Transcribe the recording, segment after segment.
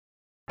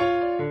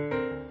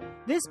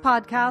This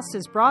podcast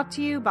is brought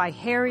to you by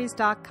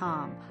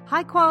Harrys.com.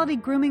 High-quality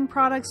grooming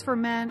products for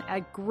men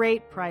at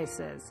great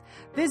prices.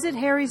 Visit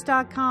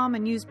Harrys.com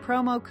and use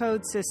promo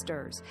code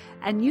SISTERS,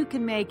 and you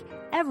can make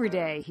every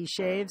day he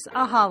shaves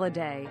a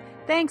holiday.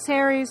 Thanks,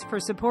 Harrys, for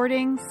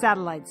supporting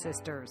Satellite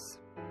Sisters.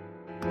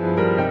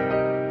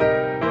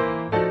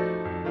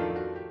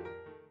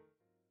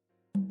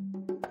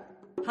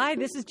 Hi,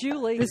 this is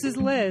Julie. This is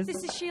Liz.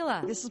 This is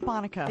Sheila. This is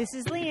Monica. This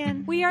is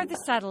Lian. We are the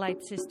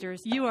Satellite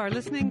Sisters. You are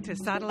listening to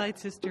Satellite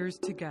Sisters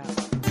to Go.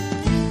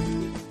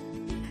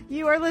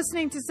 You are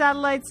listening to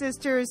Satellite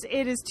Sisters.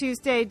 It is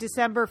Tuesday,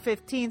 December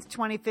 15th,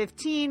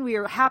 2015. We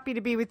are happy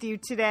to be with you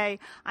today.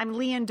 I'm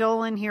Lian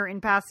Dolan here in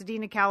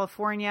Pasadena,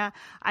 California.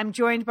 I'm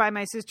joined by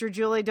my sister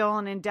Julie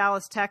Dolan in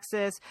Dallas,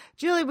 Texas.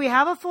 Julie, we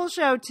have a full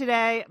show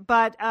today,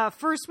 but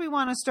first we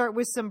want to start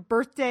with some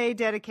birthday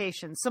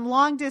dedications, some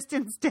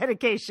long-distance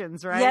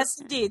dedications, right? Yes,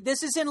 indeed.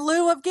 This is in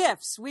lieu of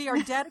gifts. We are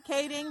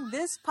dedicating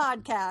this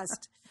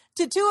podcast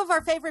to two of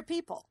our favorite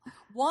people.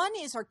 One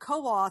is our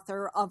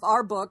co-author of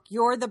our book,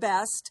 You're the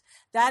Best.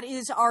 That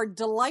is our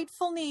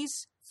delightful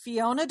niece,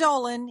 Fiona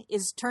Dolan,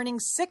 is turning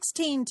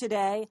 16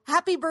 today.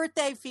 Happy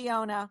birthday,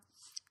 Fiona.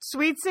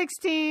 Sweet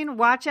 16.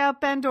 Watch out,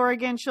 Bend,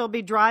 Oregon. She'll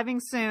be driving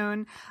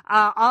soon.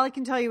 All I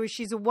can tell you is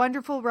she's a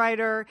wonderful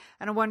writer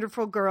and a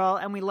wonderful girl,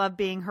 and we love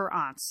being her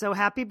aunts. So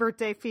happy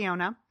birthday,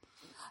 Fiona.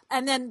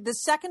 And then the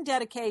second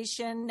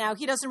dedication, now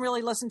he doesn't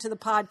really listen to the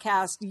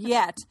podcast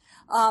yet,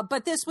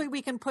 but this week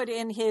we can put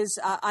in his,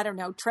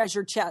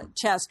 treasure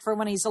chest for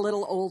when he's a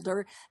little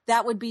older.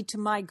 That would be to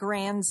my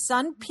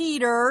grandson.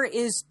 Peter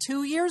is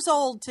 2 years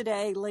old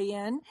today,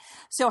 Lian.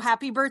 So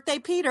happy birthday,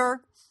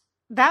 Peter.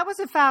 That was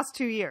a fast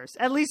 2 years,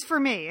 at least for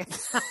me.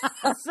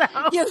 So.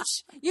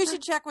 You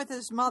should check with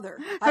his mother.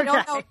 I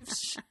don't know if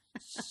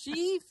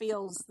she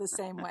feels the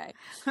same way.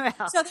 Well.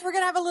 So we're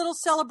going to have a little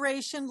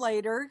celebration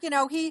later. You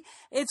know,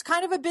 it's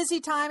kind of a busy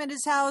time at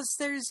his house.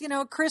 There's,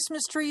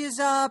 Christmas tree is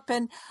up,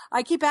 and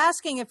I keep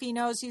asking if he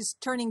knows he's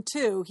turning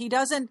 2. He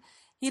doesn't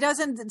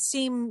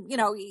seem,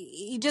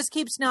 he just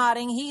keeps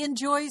nodding. He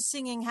enjoys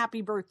singing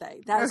happy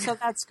birthday. So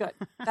that's good.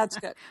 That's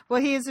good.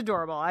 Well, he is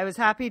adorable. I was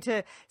happy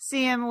to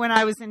see him when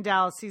I was in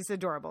Dallas. He's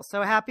adorable.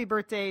 So happy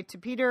birthday to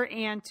Peter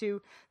and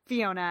to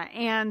Fiona.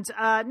 And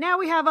now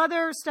we have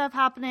other stuff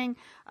happening.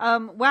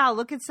 Wow,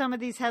 look at some of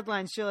these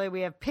headlines, Julie.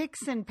 We have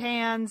picks and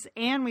pans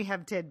and we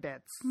have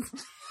tidbits.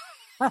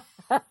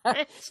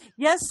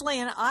 Yes,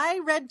 Lian,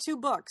 I read 2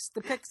 books,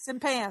 The Picks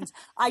and Pans.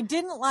 I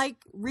didn't like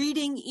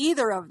reading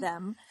either of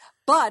them,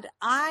 but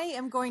I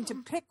am going to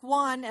pick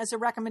one as a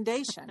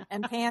recommendation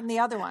and pan the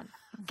other one.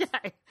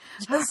 Okay.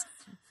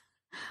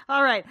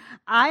 All right.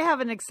 I have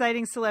an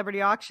exciting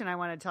celebrity auction I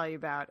want to tell you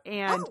about.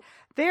 And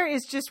there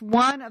is just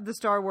one of the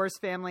Star Wars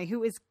family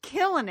who is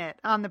killing it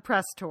on the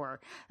press tour.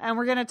 And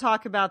we're going to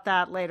talk about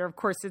that later. Of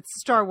course, it's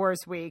Star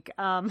Wars week.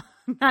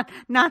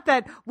 Not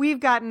that we've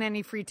gotten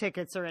any free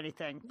tickets or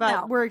anything,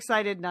 but we're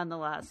excited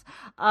nonetheless.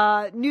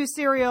 New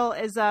serial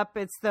is up.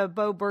 It's the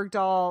Bo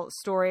Bergdahl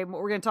story.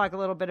 We're going to talk a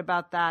little bit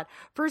about that.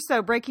 First,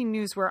 though, breaking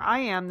news where I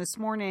am this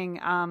morning.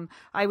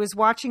 I was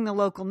watching the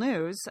local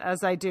news,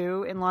 as I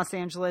do in Los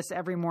Angeles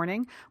every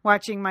morning,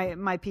 watching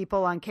my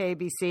people on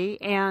KABC.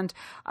 And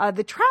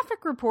the traffic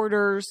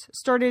reporters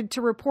started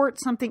to report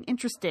something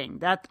interesting,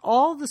 that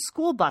all the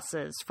school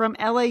buses from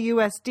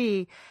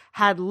LAUSD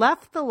had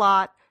left the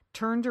lot,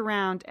 turned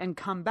around and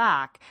come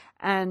back.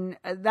 And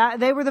that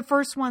they were the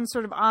first ones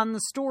sort of on the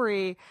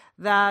story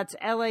that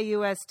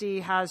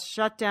LAUSD has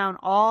shut down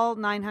all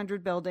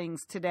 900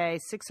 buildings today,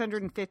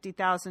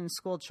 650,000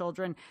 school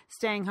children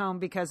staying home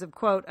because of,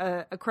 quote,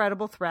 a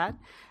credible threat.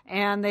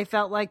 And they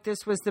felt like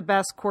this was the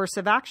best course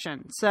of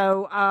action.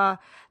 So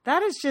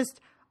that is just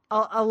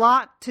a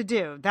lot to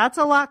do. That's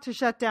a lot to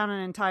shut down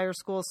an entire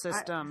school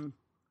system.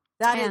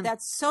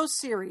 That's so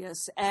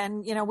serious.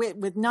 And,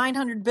 with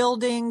 900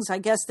 buildings, I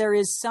guess there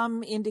is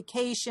some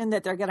indication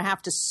that they're going to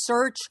have to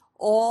search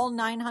all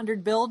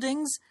 900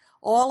 buildings,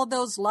 all of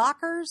those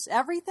lockers,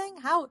 everything.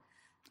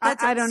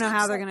 I don't know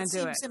how they're going to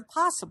do it. It seems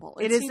impossible.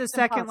 It is the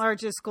second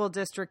largest school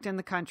district in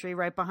the country,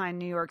 right behind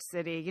New York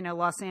City.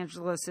 Los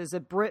Angeles is a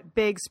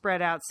big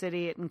spread out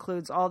city. It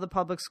includes all the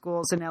public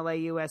schools in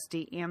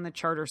LAUSD and the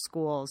charter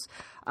schools.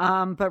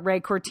 But Ray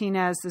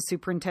Cortines, the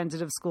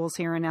superintendent of schools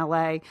here in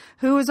LA,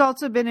 who has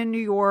also been in New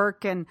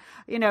York, and,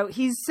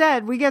 he's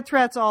said we get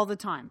threats all the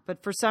time.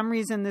 But for some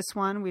reason, this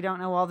one, we don't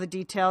know all the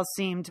details,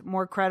 seemed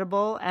more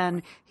credible.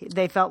 And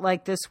they felt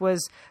like this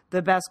was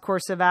the best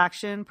course of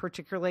action,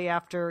 particularly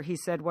after he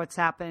said what's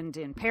happened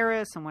in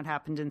Paris and what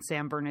happened in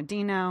San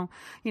Bernardino.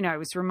 I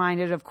was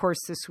reminded, of course,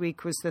 this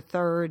week was the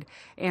 3rd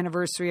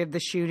anniversary of the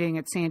shooting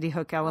at Sandy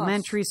Hook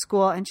Elementary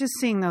School, and just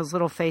seeing those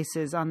little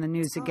faces on the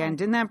news again,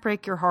 didn't that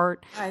break your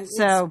heart?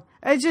 So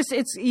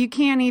you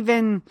can't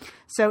even,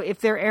 so if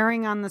they're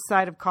erring on the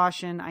side of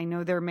caution, I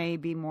know there may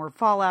be more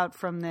fallout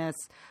from this,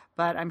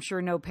 But I'm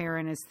sure no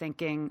parent is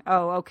thinking,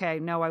 oh, okay,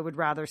 no, I would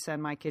rather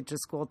send my kid to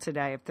school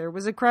today if there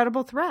was a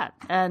credible threat.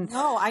 And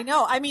no, I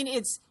know. I mean,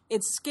 it's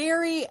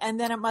scary, and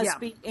then it must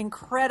be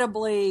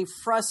incredibly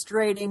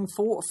frustrating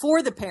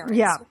for the parents.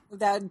 Yeah.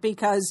 That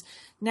because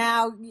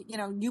now,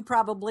 you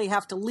probably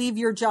have to leave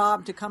your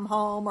job to come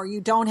home, or you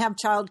don't have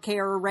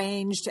childcare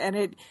arranged, and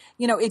it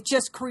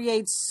just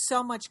creates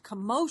so much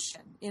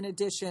commotion in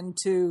addition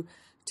to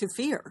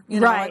fear.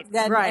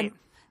 Right.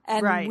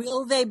 And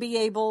will they be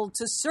able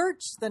to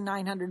search the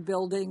 900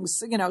 buildings,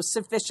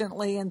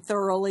 sufficiently and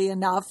thoroughly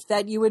enough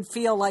that you would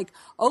feel like,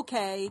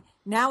 okay,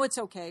 now it's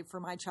okay for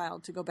my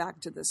child to go back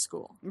to this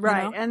school.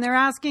 Right. And they're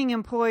asking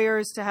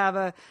employers to have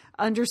a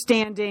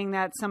understanding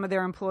that some of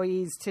their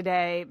employees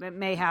today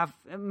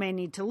may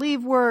need to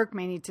leave work,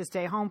 may need to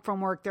stay home from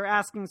work. They're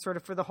asking sort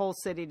of for the whole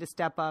city to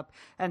step up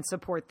and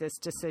support this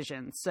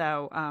decision.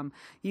 So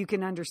you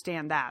can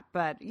understand that.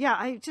 But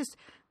yeah,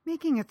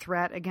 making a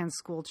threat against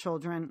school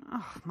children,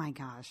 oh my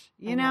gosh.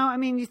 You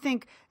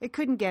think it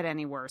couldn't get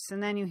any worse.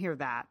 And then you hear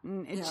that.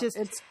 And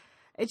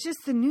it's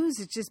just the news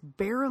is just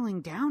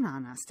barreling down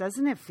on us.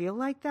 Doesn't it feel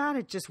like that?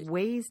 It just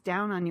weighs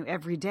down on you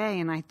every day.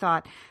 And I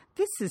thought,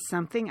 this is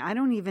something I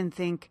don't even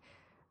think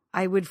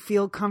I would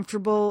feel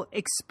comfortable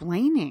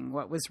explaining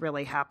what was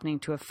really happening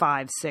to a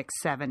 5, 6,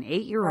 7,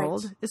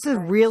 8-year-old. Right. It's a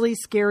really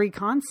scary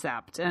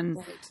concept. And,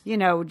 you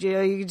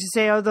just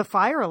say, oh, the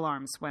fire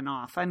alarms went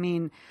off. I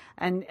mean,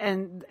 and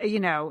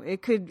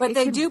it could. But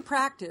they do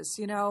practice,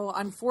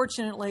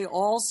 unfortunately,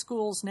 all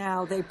schools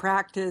now, they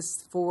practice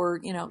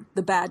for,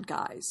 the bad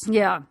guys.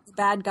 Yeah. The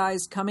bad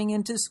guys coming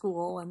into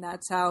school. And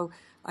that's how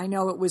I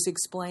know it was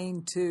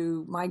explained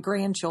to my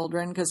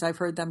grandchildren, because I've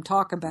heard them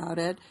talk about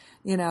it,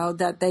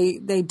 that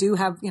they do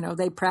have,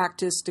 they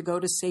practice to go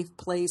to safe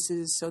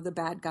places so the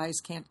bad guys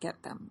can't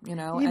get them,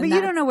 Yeah, but you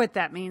don't know what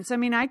that means. I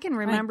mean, I can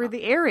remember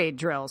the air raid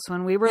drills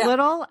when we were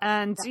little,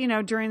 and,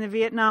 during the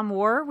Vietnam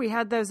War, we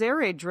had those air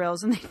raid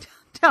drills, and they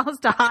tell us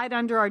to hide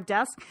under our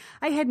desk.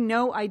 I had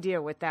no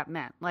idea what that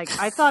meant. Like,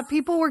 I thought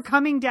people were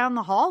coming down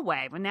the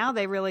hallway, but now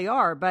they really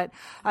are. But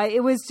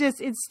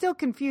it's still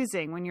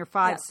confusing when you're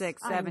 5,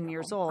 6, 7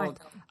 years old,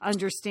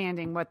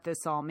 understanding what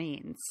this all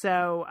means.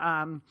 So,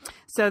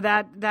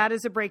 that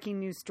is a breaking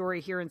news story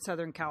here in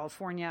Southern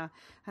California,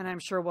 and I'm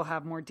sure we'll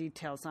have more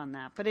details on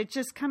that. But it's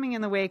just coming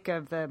in the wake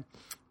of the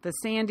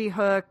Sandy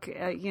Hook,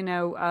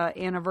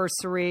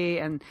 anniversary.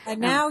 And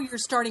now you're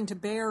starting to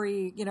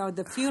bury,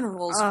 the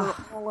funerals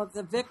for all of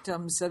the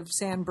victims of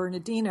San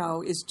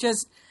Bernardino is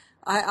just,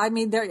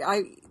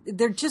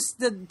 they're just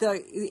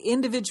the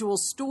individual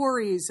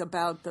stories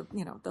about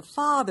the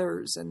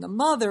fathers and the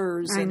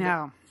mothers. I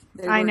know.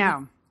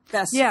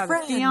 Best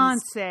friends. The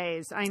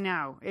fiancés. I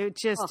know. It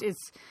just,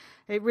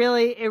 It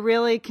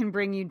really can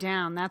bring you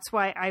down. That's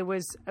why I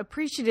was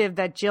appreciative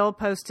that Jill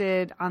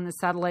posted on the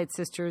Satellite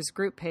Sisters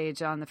group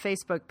page, on the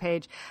Facebook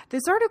page,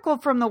 this article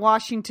from the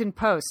Washington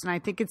Post. And I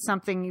think it's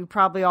something you've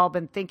probably all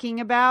been thinking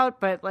about,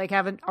 but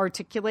haven't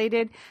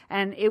articulated.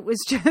 And it was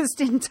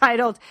just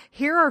entitled,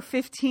 "Here are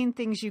 15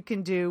 things you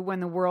can do when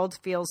the world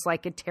feels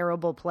like a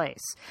terrible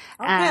place."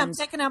 Okay, I'm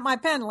taking out my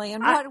pen,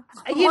 Lian.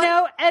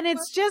 And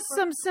it's just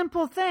some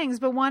simple things,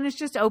 but one is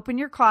just open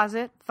your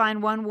closet,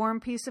 find one warm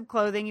piece of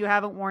clothing you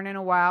haven't worn in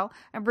a while,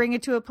 and bring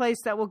it to a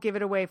place that will give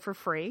it away for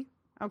free.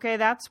 Okay,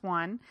 that's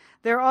one.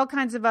 There are all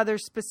kinds of other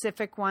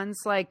specific ones,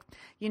 like,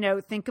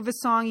 think of a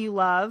song you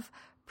love,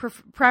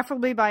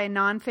 preferably by a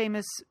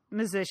non-famous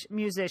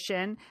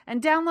musician,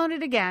 and download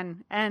it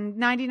again. And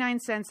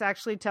 99 cents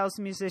actually tells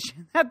the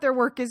musician that their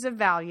work is of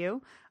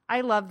value. I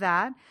love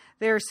that.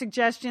 There are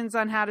suggestions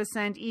on how to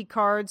send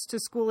e-cards to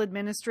school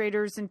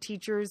administrators and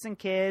teachers and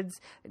kids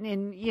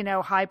in,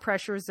 high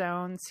pressure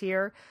zones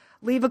here.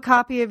 Leave a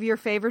copy of your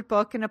favorite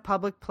book in a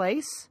public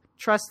place.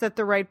 Trust that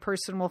the right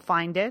person will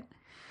find it.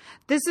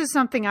 This is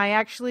something I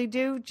actually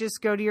do.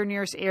 Just go to your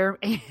nearest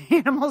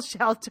animal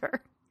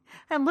shelter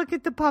and look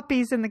at the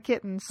puppies and the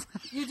kittens.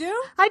 You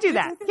do? I do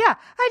that. Yeah.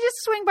 I just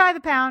swing by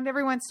the pound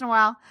every once in a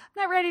while.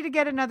 I'm not ready to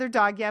get another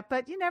dog yet,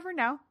 but you never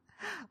know.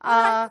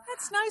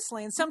 That's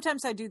nicely. And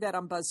sometimes I do that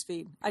on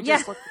BuzzFeed. I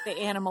just look at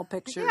the animal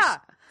pictures. Yeah.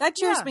 That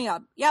cheers me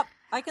up. Yep.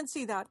 I can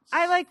see that.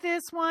 I like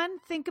this one.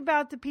 Think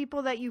about the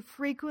people that you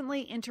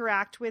frequently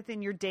interact with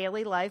in your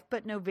daily life,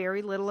 but know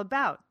very little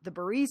about. The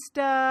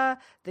barista,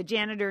 the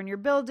janitor in your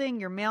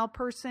building, your mail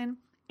person.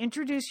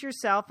 Introduce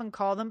yourself and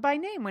call them by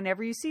name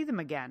whenever you see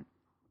them again.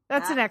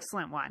 That's an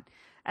excellent one.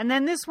 And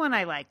then this one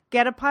I like.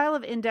 Get a pile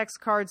of index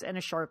cards and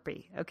a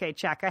Sharpie. Okay,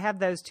 check. I have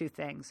those two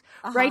things.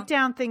 Write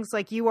down things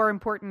like "you are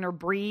important" or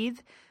 "breathe,"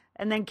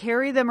 and then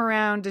carry them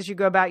around as you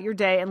go about your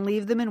day and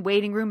leave them in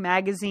waiting room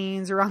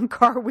magazines or on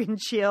car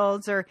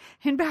windshields or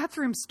in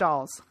bathroom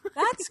stalls.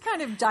 That's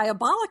kind of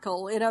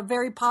diabolical in a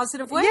very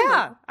positive way.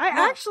 Yeah. I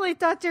actually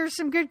thought there were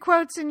some good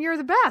quotes in "You're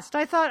the Best."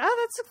 I thought,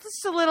 that's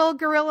just a little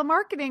guerrilla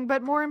marketing,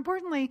 but more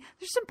importantly,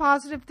 there's some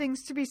positive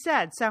things to be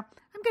said. So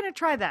I'm going to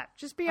try that.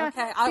 Just be on the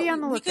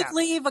lookout. We could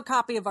leave a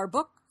copy of our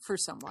book for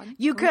someone.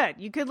 You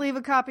could leave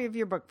a copy of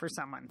your book for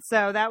someone.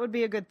 So that would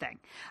be a good thing.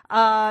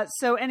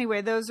 So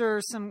anyway, those are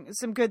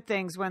some good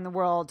things when the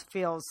world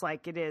feels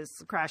like it is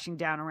crashing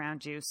down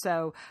around you.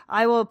 So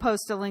I will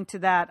post a link to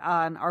that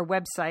on our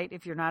website.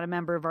 If you're not a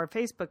member of our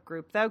Facebook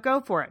group, though,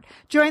 go for it.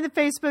 Join the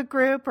Facebook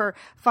group or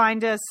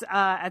find us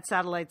at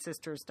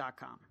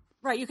satellitesisters.com.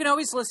 Right. You can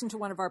always listen to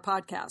one of our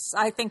podcasts.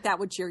 I think that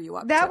would cheer you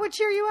up. That would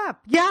cheer you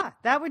up. Yeah,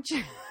 that would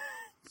cheer.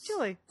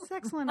 Julie, it's an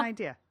excellent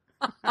idea.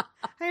 I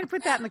had to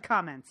put that in the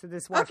comments of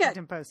this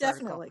Washington Post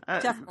definitely,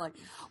 article. Definitely.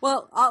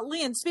 Well,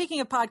 Lian,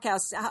 speaking of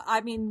podcasts,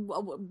 I mean,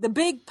 the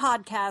big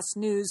podcast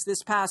news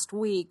this past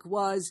week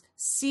was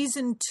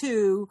season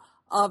 2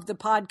 of the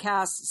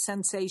podcast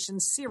sensation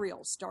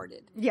Serial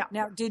started. Yeah.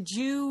 Now, did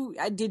you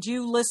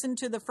listen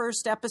to the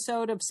first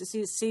episode of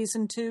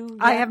season 2 yet?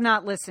 I have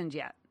not listened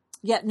yet.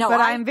 Yeah, no, but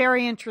I'm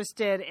very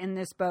interested in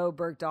this Bo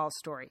Bergdahl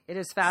story. It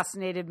has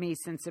fascinated me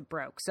since it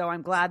broke. So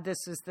I'm glad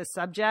this is the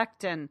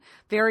subject and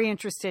very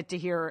interested to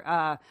hear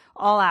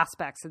all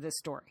aspects of this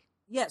story.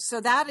 Yes,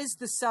 so that is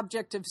the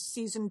subject of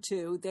season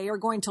 2. They are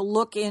going to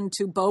look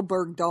into Bo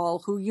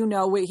Bergdahl, who, you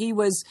know,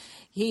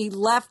 he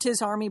left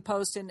his army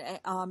post in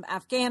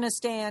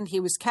Afghanistan. He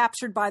was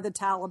captured by the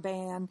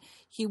Taliban.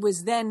 He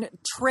was then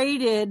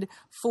traded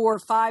for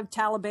 5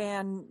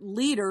 Taliban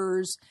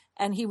leaders,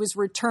 and he was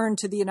returned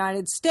to the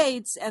United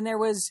States. And there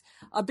was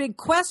a big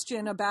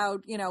question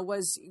about,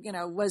 was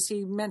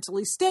he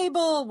mentally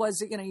stable?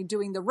 Was he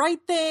doing the right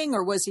thing,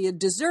 or was he a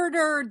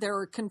deserter? There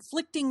are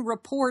conflicting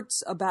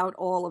reports about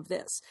all of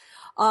this.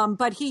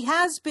 But he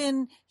has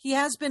been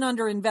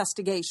under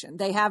investigation.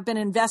 They have been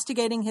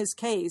investigating his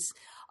case.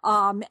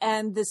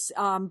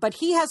 But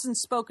he hasn't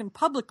spoken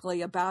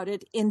publicly about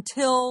it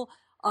until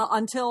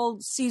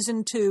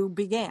season 2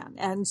 began.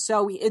 And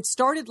so it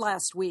started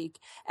last week.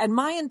 And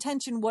my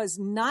intention was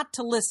not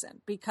to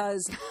listen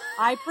because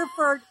I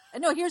preferred,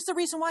 no, here's the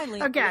reason why,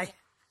 Lian. Okay.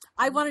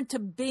 I wanted to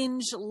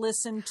binge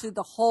listen to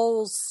the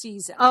whole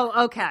season.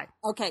 Oh, okay.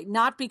 Okay.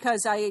 Not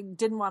because I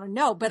didn't want to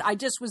know, but I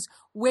just was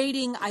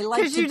waiting.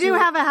 Because you do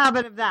have a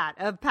habit of that,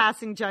 of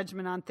passing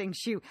judgment on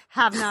things you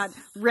have not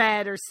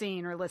read or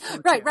seen or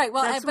listened to. Right.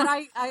 Well,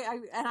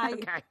 I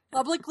okay.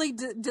 publicly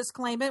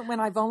disclaim it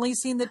when I've only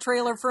seen the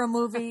trailer for a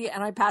movie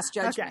and I pass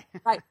judgment.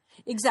 Okay. Right.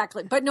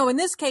 Exactly. But no, in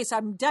this case, I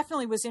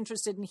definitely was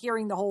interested in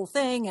hearing the whole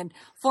thing and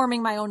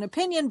forming my own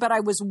opinion, but I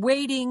was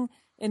waiting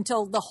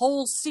until the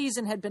whole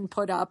season had been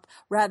put up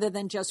rather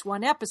than just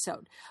one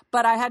episode.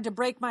 But I had to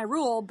break my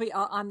rule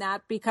on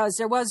that because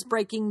there was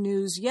breaking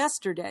news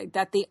yesterday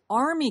that the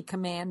Army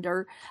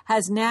commander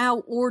has now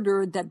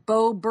ordered that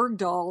Bo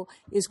Bergdahl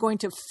is going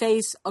to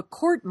face a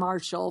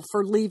court-martial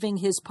for leaving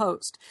his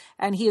post.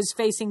 And he is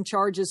facing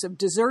charges of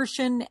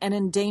desertion and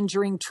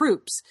endangering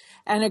troops.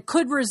 And it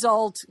could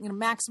result,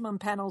 maximum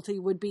penalty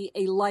would be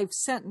a life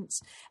sentence.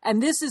 And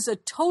this is a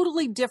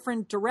totally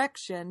different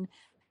direction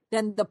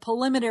than the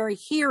preliminary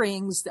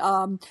hearings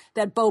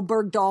that Bo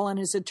Bergdahl and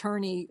his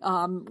attorney,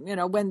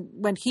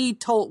 when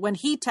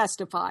he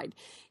testified,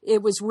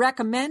 it was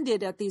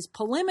recommended at these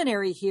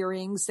preliminary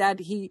hearings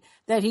that he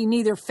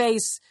neither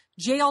face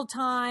jail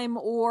time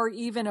or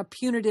even a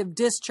punitive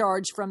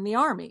discharge from the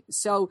Army.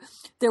 So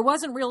there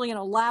wasn't really an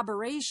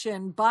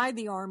elaboration by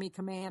the Army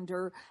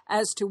commander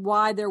as to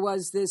why there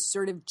was this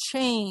sort of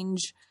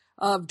change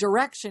of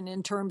direction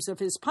in terms of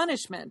his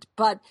punishment.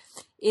 But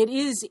it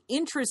is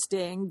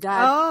interesting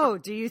that... Oh,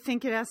 do you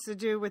think it has to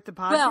do with the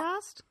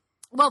podcast?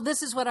 Well,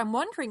 this is what I'm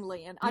wondering,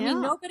 Lian. I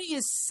mean, nobody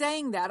is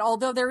saying that,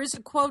 although there is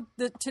a quote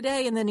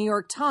today in the New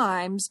York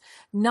Times,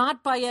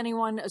 not by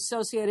anyone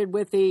associated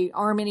with the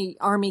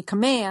Army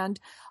command,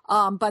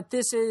 but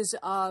this is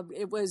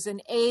it was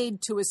an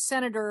aide to a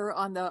senator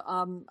on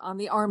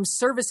the Armed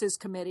Services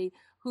Committee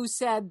who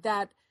said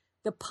that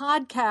the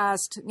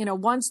podcast,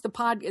 once the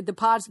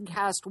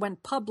podcast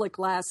went public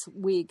last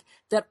week,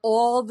 that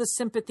all the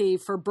sympathy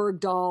for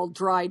Bergdahl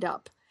dried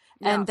up.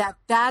 Yeah. And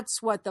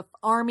that's what the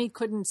Army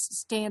couldn't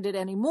stand it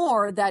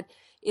anymore, that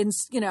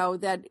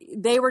that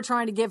they were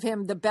trying to give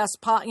him the best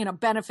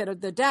benefit of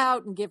the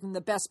doubt and give him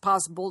the best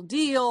possible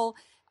deal.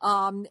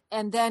 And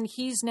then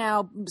he's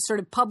now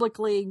sort of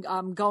publicly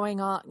going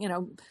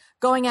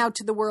out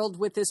to the world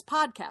with this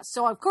podcast.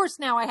 So, of course,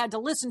 now I had to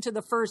listen to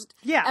the first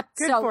episode.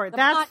 Good for it.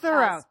 That's podcast.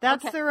 Thorough.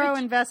 That's thorough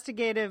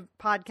investigative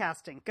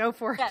podcasting. Go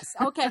for it. Yes.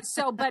 Okay.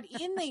 So, but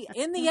in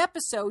the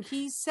episode,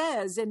 he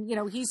says, and,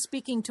 he's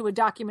speaking to a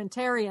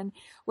documentarian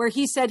where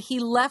he said he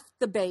left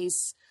the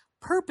base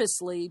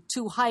purposely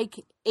to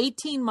hike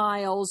 18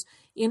 miles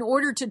in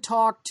order to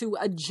talk to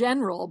a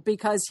general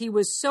because he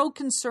was so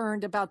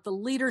concerned about the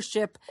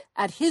leadership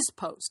at his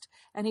post.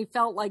 And he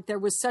felt like there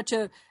was such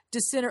a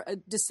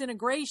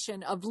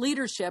disintegration of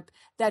leadership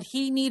that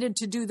he needed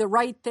to do the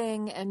right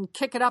thing and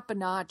kick it up a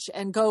notch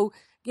and go,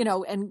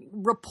 and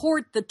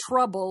report the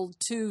trouble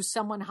to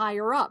someone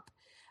higher up.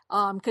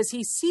 Because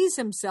he sees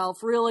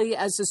himself really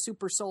as a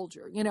super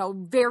soldier,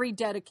 very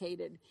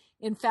dedicated.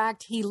 In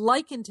fact, he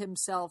likened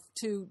himself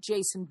to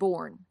Jason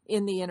Bourne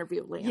in the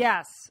interview, Lian.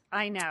 Yes,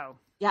 I know.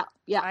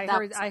 Yeah.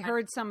 I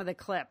heard some of the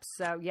clips.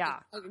 So yeah,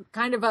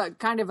 kind of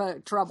a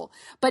trouble.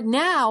 But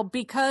now,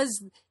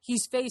 because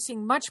he's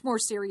facing much more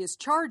serious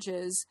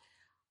charges,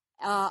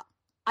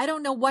 I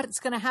don't know what's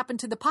going to happen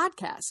to the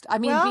podcast. I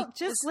mean,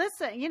 just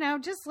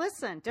listen. Just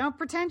listen. Don't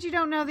pretend you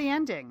don't know the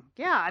ending.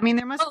 Yeah, I mean,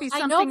 there must be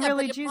something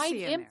really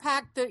juicy in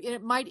there.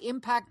 It might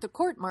impact the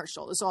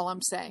court-martial. Is all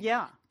I'm saying.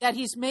 Yeah, that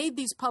he's made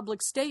these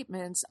public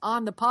statements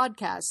on the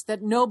podcast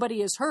that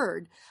nobody has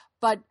heard,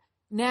 but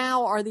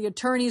now are the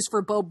attorneys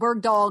for Bo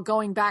Bergdahl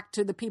going back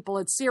to the people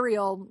at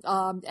Serial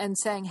and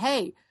saying,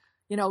 "Hey,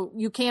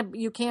 you can't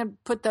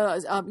put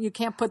this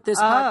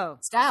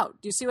podcast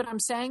out." Do you see what I'm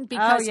saying?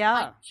 Because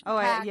yeah.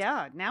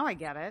 Now I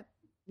get it.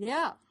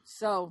 Yeah.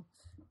 So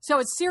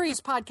it's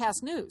serious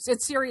podcast news.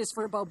 It's serious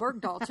for Bo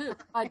Bergdahl too.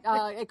 But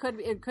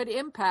it could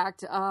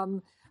impact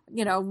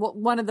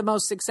one of the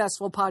most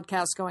successful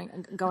podcasts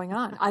going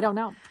on. I don't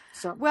know.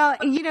 So well,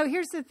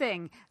 here's the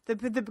thing: the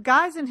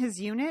guys in his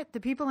unit, the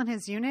people in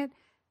his unit,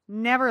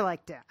 never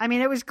liked it. I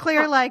mean, it was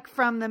clear,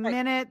 from the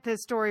minute the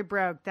story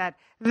broke, that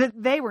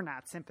they were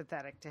not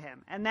sympathetic to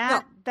him, and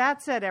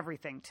that said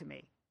everything to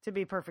me. To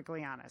be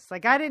perfectly honest, I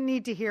didn't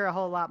need to hear a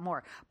whole lot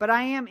more, but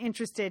I am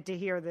interested to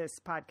hear this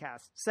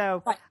podcast.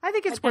 So I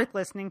think it's worth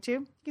listening to.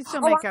 You can still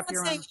make up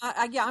your own.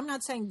 I'm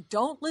not saying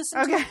don't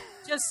listen to it.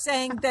 Just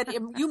saying that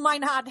you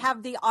might not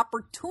have the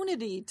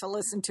opportunity to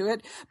listen to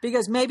it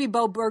because maybe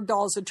Bo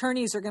Bergdahl's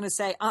attorneys are going to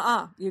say,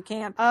 you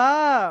can't.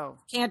 Oh,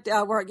 can't.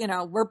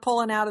 We're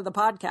pulling out of the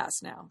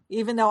podcast now,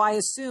 even though I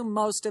assume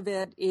most of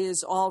it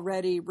is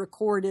already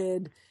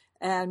recorded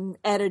and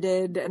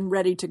edited and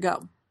ready to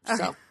go. Okay.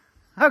 So.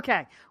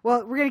 Okay.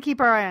 Well, we're going to keep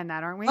our eye on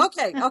that, aren't we?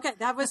 Okay.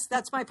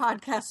 That's my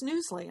podcast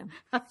news, Lian.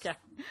 Okay.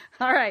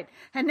 All right.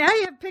 And now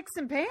you have picks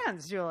and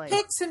pans, Julie.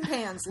 Picks and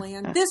pans,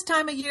 Lian. This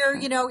time of year,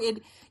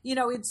 it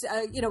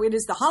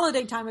is the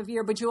holiday time of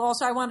year, but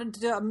I wanted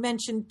to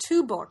mention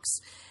two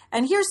books.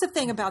 And here's the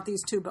thing about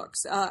these two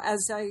books.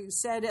 As I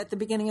said at the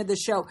beginning of the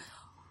show,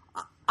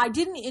 I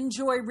didn't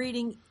enjoy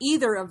reading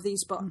either of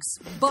these books,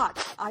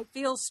 but I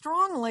feel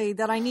strongly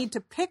that I need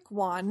to pick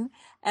one,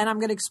 and I'm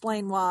going to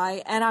explain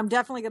why, and I'm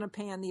definitely going to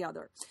pan the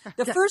other.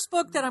 The first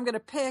book that I'm going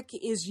to pick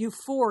is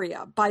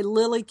Euphoria by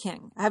Lily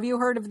King. Have you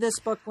heard of this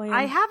book, Lian?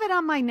 I have it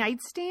on my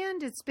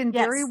nightstand. It's been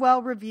very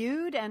well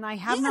reviewed, and I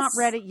have not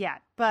read it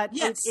yet, but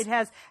it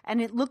has,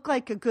 and it looked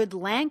like a good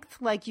length,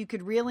 like you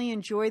could really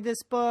enjoy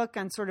this book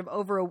on sort of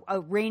over a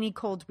rainy,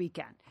 cold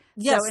weekend.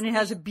 Yes. So, and it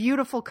has a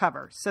beautiful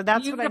cover. So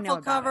that's what I know about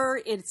Beautiful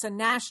cover. It's a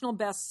national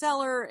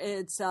bestseller.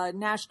 It's a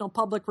National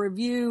Public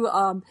Review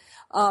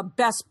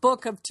best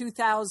book of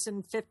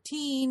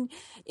 2015.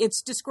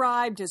 It's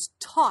described as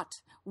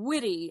taut,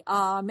 witty,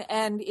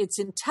 and it's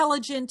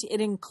intelligent.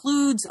 It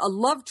includes a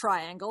love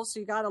triangle, so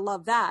you got to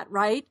love that,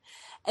 right?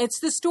 It's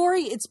the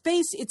story.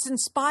 It's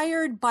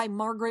inspired by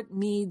Margaret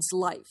Mead's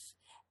life,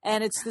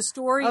 and it's the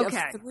story of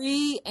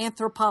three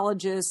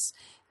anthropologists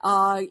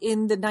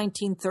in the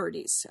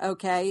 1930s.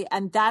 Okay.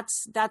 And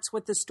that's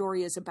what the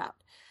story is about.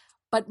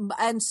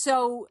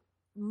 So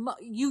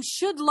you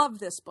should love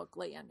this book,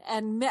 Lian.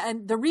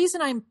 And the reason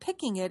I'm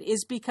picking it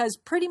is because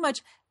pretty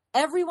much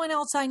everyone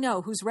else I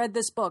know who's read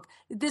this book,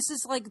 this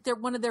is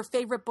one of their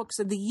favorite books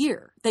of the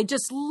year. They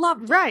just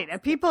loved it.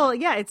 Right. People,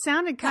 it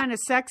sounded kind of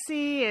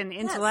sexy and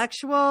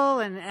intellectual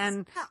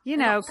and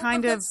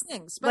kind of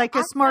things. like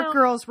a smart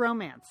girl's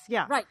romance.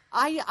 Yeah. Right.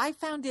 I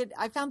found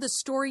the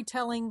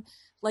storytelling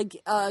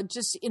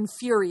just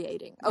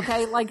infuriating.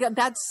 Okay.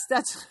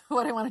 That's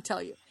what I want to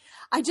tell you.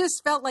 I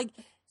just felt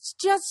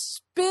just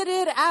spit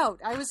it out.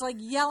 I was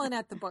yelling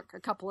at the book a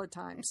couple of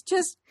times.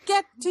 Just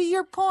get to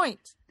your point.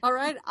 All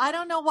right. I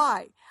don't know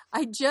why.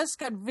 I just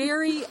got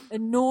very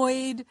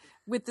annoyed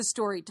with the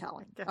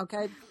storytelling.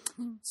 Okay.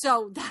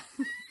 So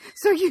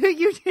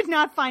you did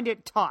not find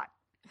it taut.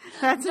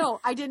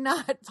 No, I did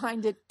not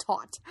find it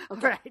taut.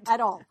 Okay. At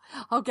all.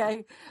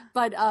 Okay.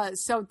 But,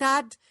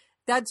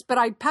 but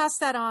I passed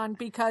that on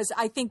because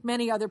I think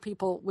many other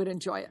people would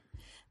enjoy it.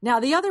 Now,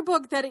 the other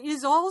book that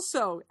is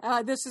also,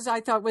 I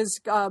thought was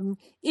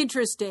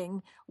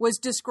interesting, was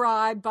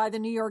described by the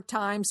New York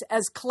Times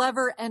as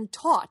clever and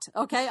taut.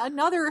 Okay.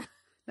 Another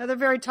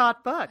very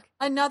taut book.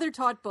 Another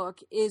taut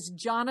book is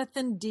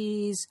Jonathon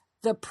Dee's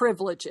The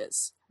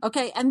Privledges.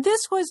 Okay. And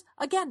this was,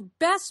 again,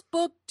 best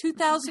book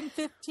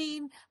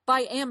 2015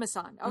 by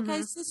Amazon.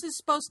 Okay. So this is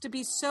supposed to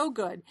be so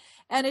good.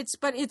 And it's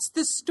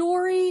the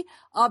story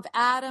of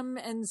Adam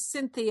and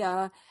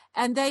Cynthia,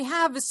 and they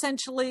have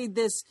essentially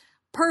this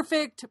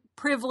perfect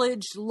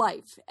privileged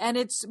life. And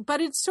it's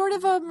sort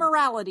of a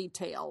morality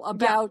tale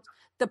about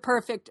the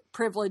perfect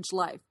privileged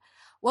life.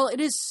 Well,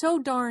 it is so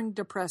darn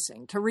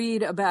depressing to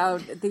read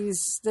about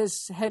this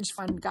hedge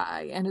fund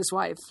guy and his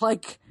wife.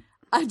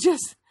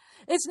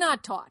 It's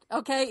not taught,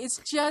 okay? It's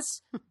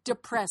just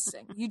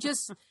depressing. You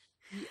just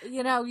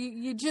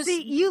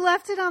See, you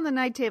left it on the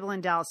night table in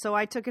Dallas, so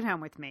I took it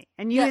home with me.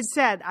 And you had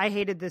said, I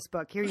hated this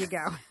book. Here you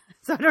go.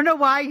 So I don't know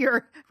why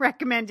you're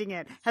recommending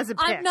it as a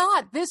pick. I'm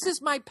not. This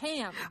is my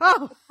pan.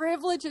 Oh.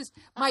 Privileges.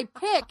 My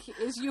pick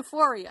is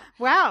Euphoria.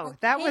 Wow.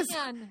 That was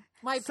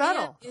my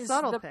subtle. Pan is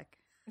subtle pick.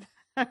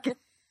 Okay.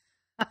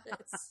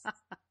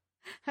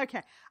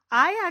 Okay.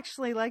 I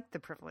actually liked The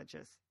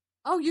Privledges.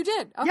 Oh, you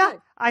did? Okay. Yeah,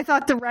 I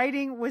thought the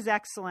writing was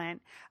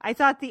excellent. I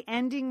thought the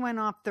ending went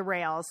off the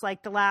rails.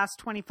 Like the last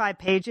 25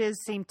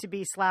 pages seemed to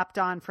be slapped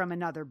on from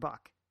another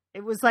book.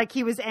 It was like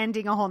he was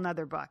ending a whole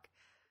nother book.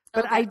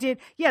 But Okay.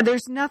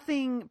 there's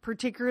nothing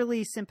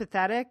particularly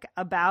sympathetic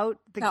about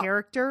the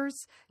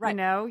characters. Right. You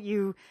know,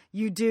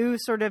 you do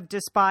sort of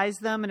despise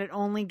them and it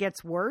only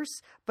gets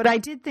worse. But I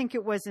did think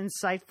it was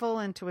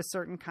insightful into a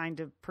certain kind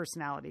of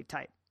personality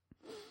type.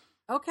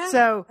 Okay.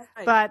 So,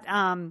 Right. but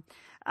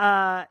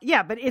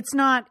but it's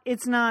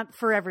not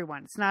for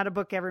everyone. It's not a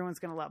book everyone's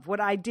going to love.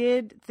 What I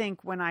did think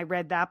when I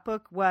read that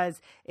book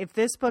was if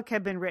this book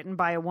had been written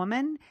by a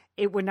woman,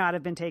 it would not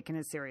have been taken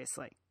as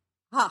seriously.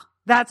 Huh.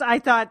 I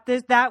thought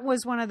that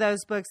was one of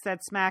those books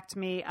that smacked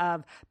me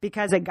of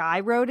because a guy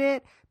wrote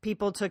it,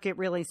 people took it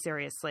really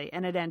seriously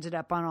and it ended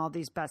up on all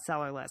these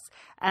bestseller lists.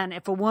 And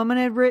if a woman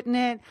had written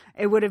it,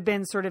 it would have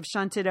been sort of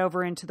shunted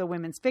over into the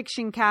women's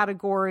fiction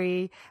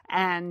category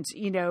and,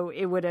 you know,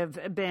 it would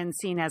have been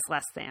seen as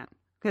less than.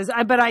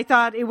 But I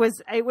thought it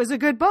was a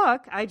good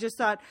book. I just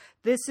thought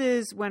this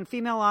is when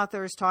female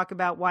authors talk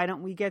about why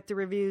don't we get the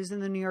reviews in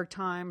the New York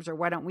Times or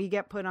why don't we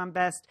get put on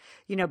best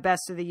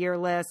of the year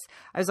lists.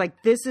 I was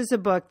like, this is a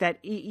book that,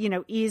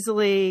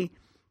 easily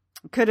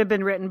could have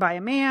been written by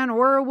a man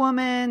or a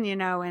woman,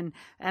 and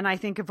I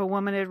think if a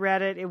woman had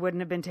read it, it wouldn't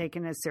have been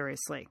taken as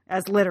seriously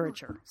as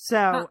literature.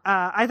 So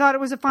I thought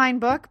it was a fine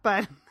book,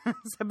 but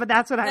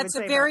that's what I would say.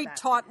 That's a very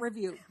taut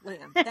review,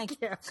 Lian.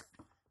 Thank you.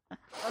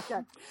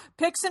 Okay.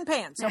 Picks and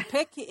pans. So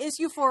pick is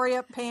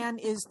Euphoria, pan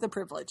is The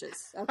Privledges.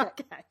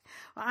 Okay.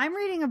 Well, I'm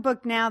reading a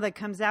book now that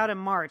comes out in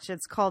March.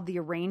 It's called The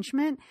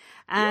Arrangement.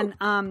 And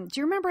do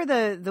you remember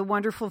the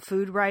wonderful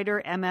food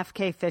writer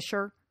MFK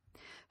Fisher,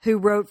 who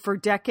wrote for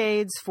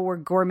decades for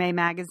Gourmet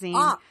Magazine?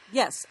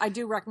 Yes, I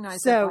do recognize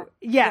that. So,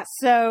 yes.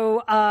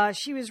 So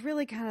she was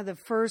really kind of the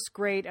first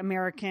great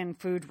American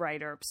food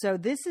writer. So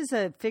this is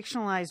a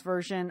fictionalized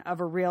version of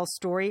a real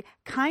story,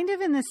 kind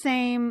of in the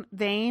same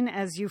vein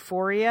as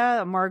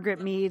Euphoria, a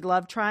Margaret Mead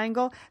love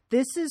triangle.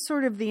 This is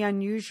sort of the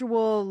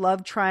unusual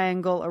love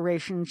triangle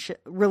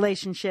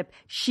relationship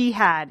she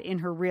had in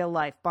her real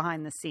life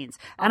behind the scenes.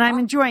 And I'm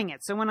enjoying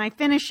it. So when I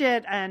finish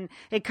it and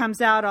it comes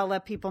out, I'll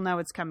let people know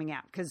it's coming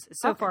out because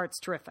so far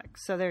it's terrific.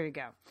 So there you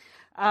go.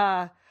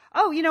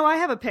 I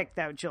have a pick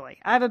though, Julie.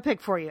 I have a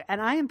pick for you. And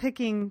I am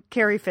picking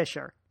Carrie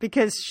Fisher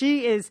because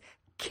she is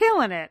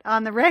killing it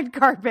on the red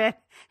carpet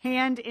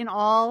and in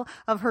all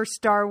of her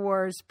Star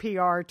Wars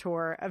PR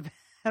tour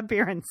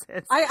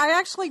appearances. I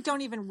actually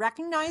don't even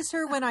recognize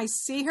her when I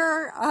see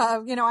her.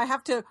 I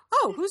have to,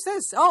 who's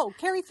this? Oh,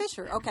 Carrie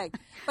Fisher. Okay.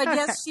 But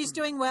yes, she's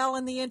doing well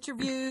in the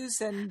interviews.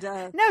 And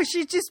no,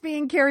 she's just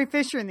being Carrie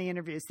Fisher in the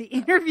interviews. The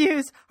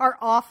interviews are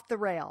off the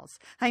rails.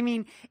 I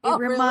mean,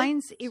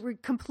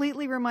 it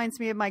completely reminds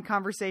me of my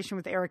conversation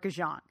with Erica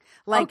Zhang.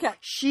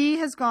 She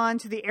has gone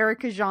to the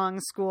Erica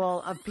Zhang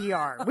School of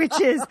PR, which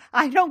is,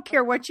 I don't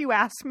care what you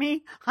ask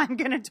me, I'm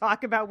going to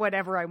talk about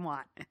whatever I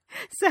want.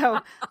 So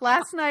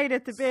last night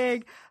at the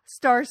big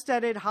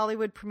star-studded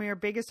Hollywood premiere,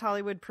 biggest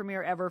Hollywood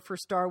premiere ever for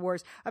Star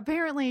Wars,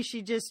 apparently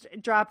she just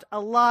dropped a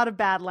lot of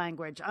bad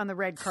language on the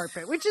red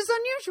carpet, which is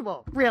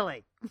unusual,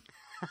 really.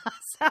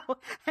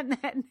 And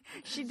then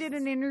she did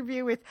an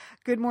interview with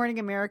Good Morning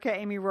America,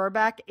 Amy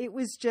Rohrbach. It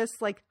was just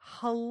like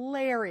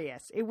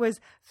hilarious. It was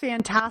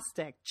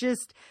fantastic.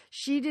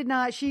 She did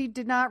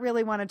not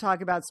really want to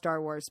talk about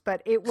Star Wars,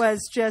 but it was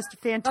just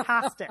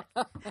fantastic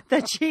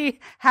that she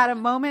had a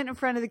moment in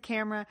front of the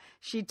camera.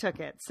 She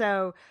took it.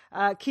 So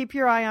keep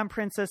your eye on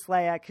Princess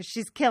Leia because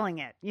she's killing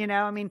it.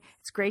 I mean,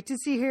 it's great to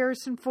see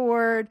Harrison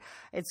Ford.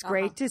 It's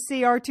great to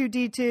see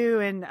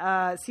R2-D2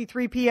 and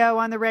C-3PO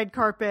on the red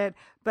carpet.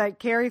 But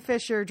Carrie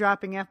Fisher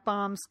dropping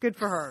F-bombs, good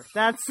for her.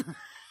 That's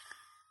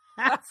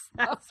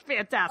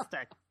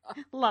fantastic.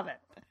 Love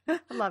it.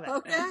 Love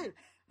it.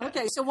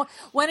 Okay. So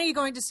when are you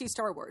going to see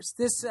Star Wars?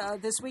 This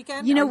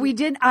weekend?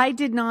 I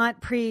did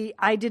not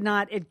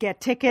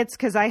get tickets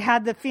because I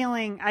had the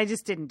feeling I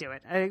just didn't do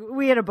it.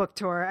 We had a book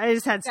tour. I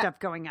just had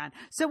stuff going on.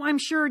 So I'm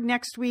sure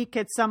next week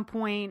at some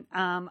point,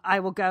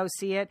 I will go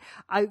see it.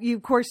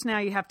 Of course, now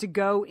you have to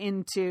go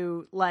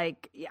into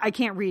I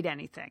can't read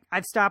anything.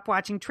 I've stopped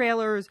watching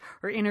trailers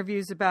or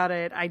interviews about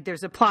it.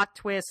 There's a plot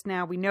twist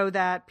now. We know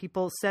that.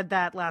 People said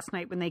that last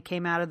night when they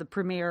came out of the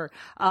premiere.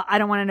 I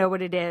don't want to know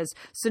what it is.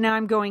 So now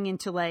I'm going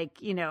into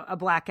a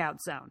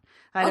blackout zone.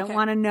 I don't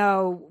want to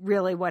know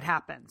really what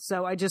happened.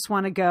 So I just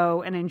want to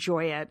go and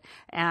enjoy it.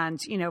 And,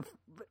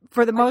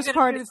 for the most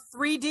part,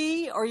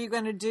 3D, or are you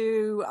going to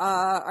do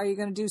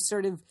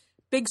sort of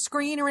big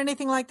screen or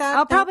anything like that?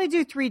 I'll probably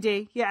do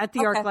 3D. Yeah. At the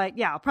ArcLight.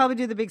 Yeah. I'll probably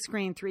do the big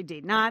screen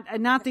 3D,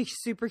 not the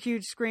super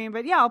huge screen,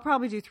 but yeah, I'll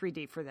probably do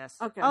 3D for this.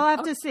 Okay. I'll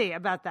have to see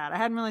about that. I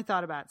hadn't really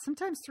thought about it.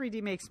 Sometimes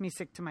 3D makes me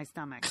sick to my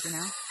stomach,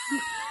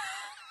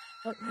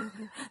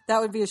 That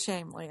would be a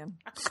shame, Lian.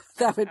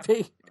 That would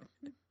be.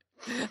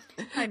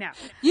 I know.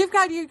 You've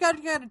got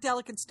a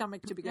delicate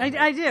stomach to begin with.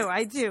 I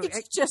do.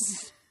 It's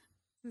just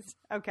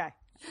okay.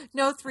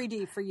 No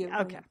 3D for you.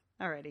 Okay.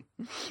 Alrighty.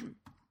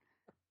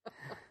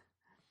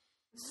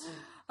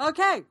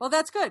 Okay, well,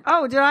 that's good.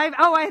 Oh, did I?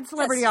 Oh, I had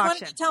celebrity Why don't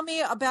auction. you tell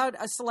me about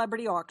a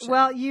celebrity auction?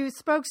 Well, you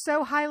spoke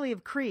so highly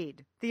of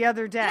Creed the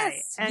other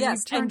day, and you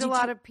turned a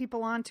lot of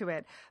people onto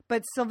it.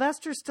 But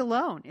Sylvester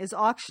Stallone is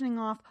auctioning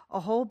off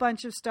a whole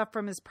bunch of stuff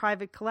from his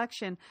private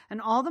collection,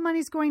 and all the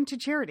money's going to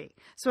charity.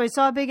 So I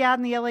saw a big ad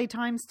in the LA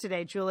Times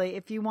today, Julie.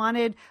 If you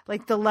wanted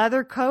like the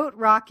leather coat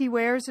Rocky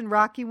wears in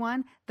Rocky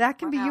 1, that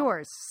can be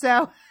yours.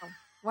 So...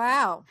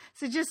 Wow.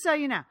 So just so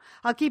you know,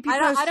 I'll keep you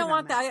posted. I don't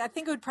want that. I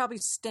think it would probably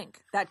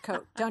stink, that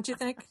coat. Don't you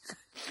think?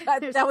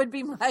 That would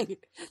be my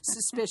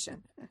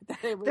suspicion.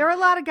 There are a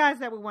lot of guys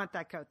that would want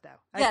that coat, though.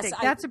 I think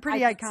that's a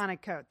pretty iconic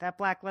iconic coat, that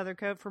black leather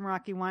coat from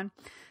Rocky 1.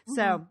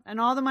 So, and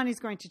all the money's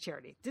going to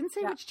charity. Didn't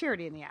say which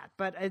charity in the ad,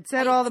 but it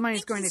said all the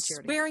money's going to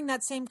charity. He's wearing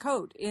that same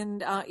coat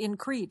in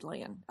Creed,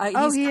 Lian.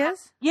 He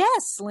is?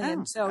 Yes,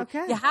 Lian. Oh,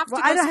 okay. You have to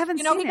go. I haven't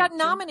seen he got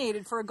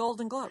nominated for a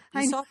Golden Globe.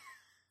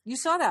 You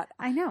saw that.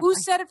 I know. Who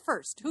said it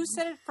first?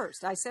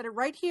 I said it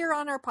right here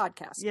on our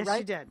podcast. Yes, right?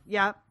 you did.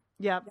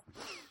 Yep.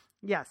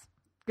 Yes.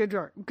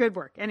 Good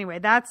work. Anyway,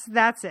 that's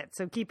it.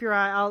 So keep your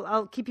eye.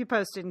 I'll keep you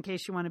posted in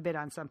case you want to bid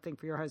on something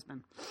for your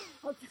husband.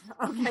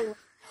 Okay.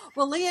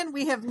 Well, Lian,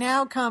 we have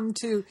now come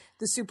to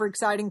the super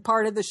exciting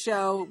part of the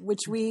show,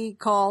 which we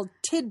call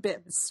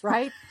tidbits,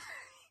 right?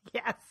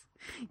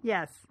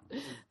 Yes.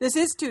 This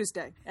is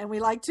Tuesday, and we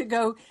like to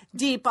go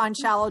deep on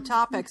shallow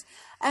topics.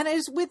 And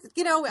it's with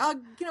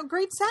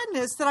great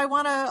sadness that I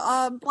want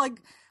to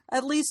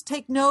at least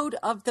take note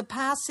of the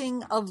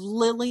passing of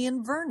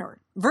Lillian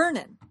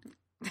Vernon.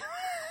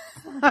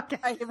 Okay.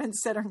 I even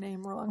said her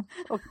name wrong.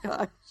 Oh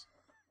gosh.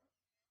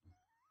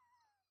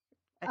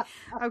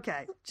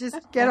 Okay,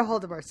 just get a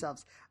hold of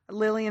ourselves.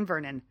 Lillian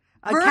Vernon.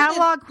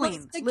 Catalog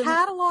queen. The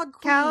catalog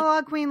queen.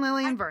 Catalog queen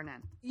Lillian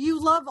Vernon.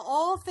 You love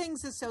all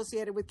things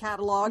associated with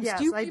catalogs. Yes,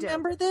 do you I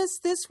remember this?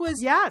 This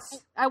was yes.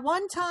 At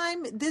one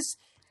time this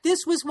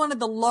was one of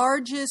the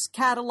largest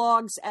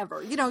catalogs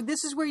ever.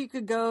 This is where you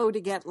could go to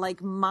get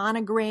like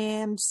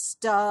monogrammed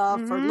stuff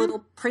or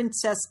little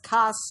princess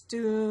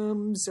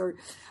costumes or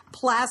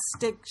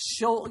plastic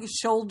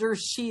shoulder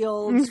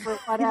shields for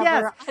whatever.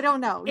 Yes. I don't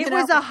know. It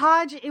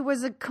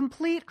was a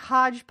complete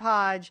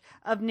hodgepodge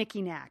of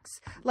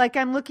knicky-knacks. Like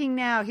I'm looking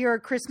now, here are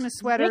Christmas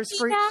sweaters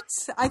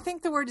knicky-knacks? I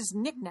think the word is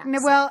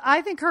knick-knacks. Well,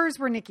 I think hers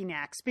were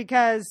knicky-knacks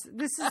because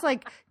this is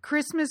like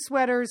Christmas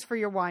sweaters for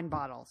your wine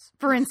bottles.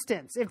 For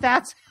instance, if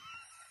that's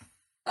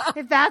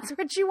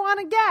what you want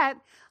to get,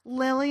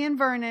 Lillian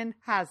Vernon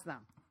has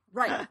them.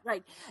 Right.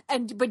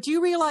 But do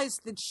you realize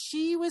that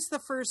she was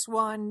the first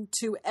one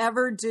to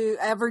ever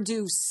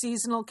do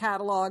seasonal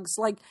catalogs,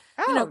 like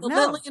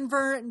Lillian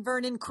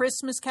Vernon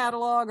Christmas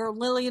catalog, or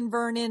Lillian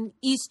Vernon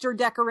Easter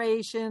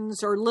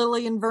decorations, or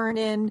Lillian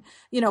Vernon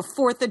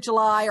 4th of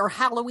July or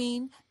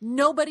Halloween?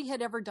 Nobody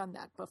had ever done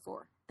that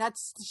before.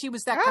 She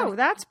was that. Oh,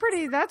 that's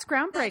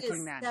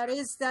groundbreaking.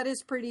 That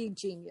is pretty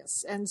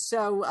genius. And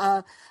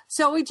so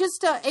we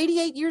just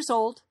 88 years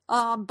old.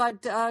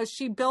 But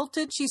she built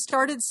it. She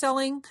started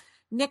selling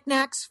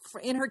knickknacks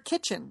in her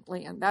kitchen,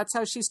 Lian. That's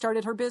how she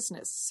started her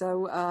business.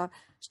 So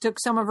she took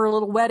some of her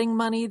little wedding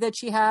money that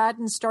she had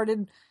and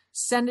started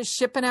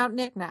shipping out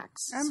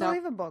knickknacks.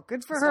 Unbelievable.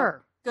 Good for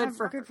her. Good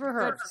for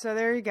her. So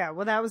there you go.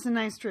 Well, that was a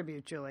nice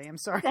tribute, Julie. I'm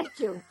sorry.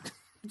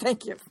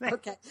 Thank you.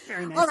 Okay.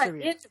 Very nice. All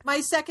right.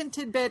 My second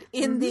tidbit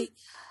in the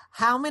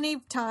how many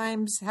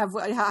times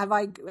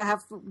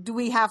do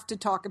we have to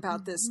talk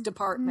about this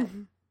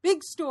department?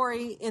 Big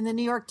story in the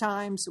New York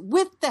Times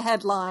with the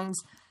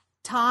headlines: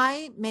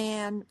 Thai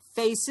man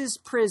faces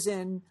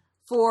prison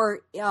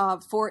for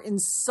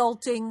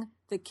insulting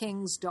the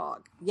king's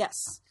dog.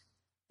 Yes.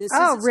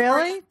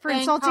 Really? For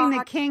insulting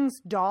the king's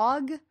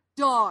dog?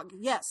 Dog,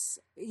 yes.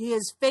 He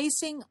is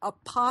facing a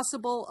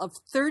possible of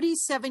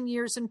 37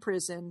 years in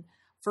prison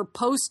for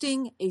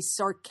posting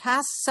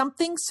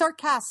something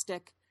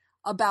sarcastic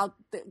about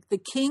the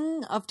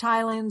king of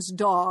Thailand's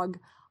dog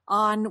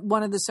on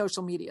one of the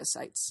social media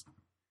sites.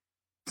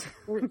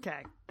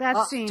 Okay.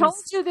 That seems... told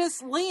you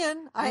this,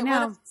 Lian. I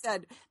know. What I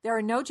said. There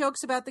are no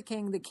jokes about the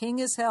king. The king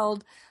is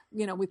held,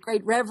 with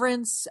great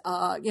reverence.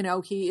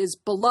 He is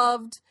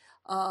beloved.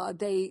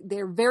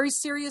 They're very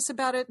serious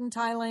about it in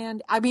Thailand.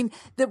 I mean,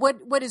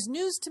 what is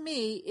news to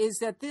me is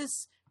that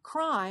this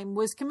crime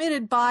was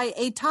committed by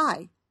a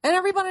Thai. And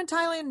everyone in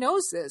Thailand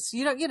knows this,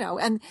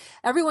 and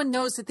everyone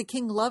knows that the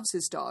king loves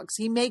his dogs.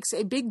 He makes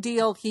a big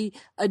deal. He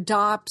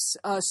adopts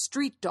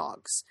street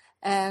dogs,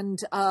 and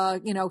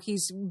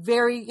he's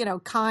very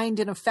kind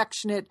and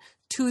affectionate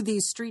to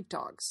these street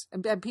dogs.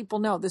 And people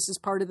know this is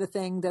part of the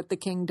thing that the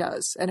king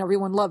does, and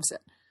everyone loves it.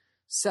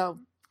 So.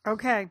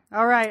 Okay.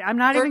 All right. I'm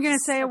not even going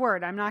to say a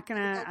word. I'm not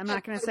going to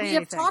say anything. We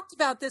have talked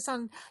about this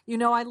on,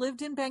 I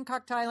lived in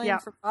Bangkok,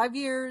 Thailand for 5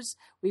 years.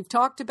 We've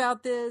talked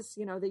about this,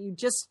 that you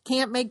just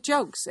can't make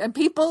jokes, and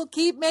people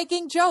keep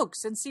making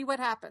jokes and see what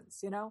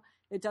happens.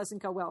 It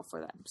doesn't go well for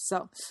them.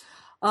 So,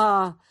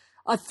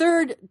 a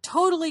third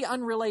totally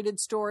unrelated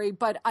story,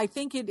 but I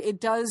think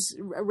it does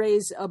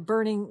raise a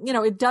burning,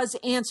 it does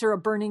answer a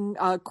burning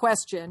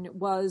question,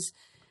 was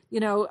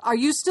are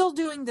you still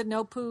doing the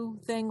no poo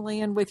thing,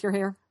 Lian, with your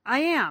hair? I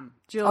am,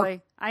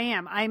 Julie. Oh. I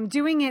am. I'm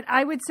doing it.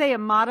 I would say a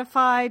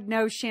modified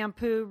no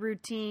shampoo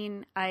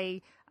routine.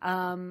 I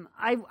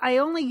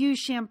only use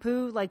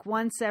shampoo like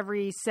once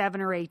every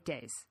 7 or 8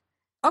 days.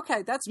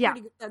 Okay, that's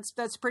pretty good.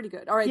 That's pretty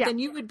good. All right, then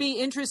you would be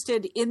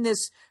interested in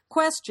this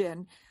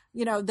question.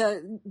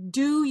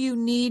 Do you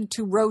need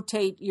to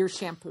rotate your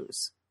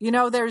shampoos?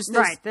 There's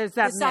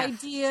this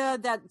idea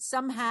that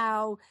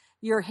somehow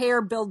your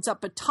hair builds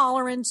up a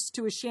tolerance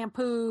to a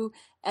shampoo,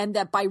 and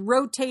that by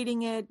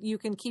rotating it, you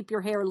can keep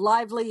your hair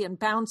lively and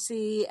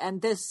bouncy,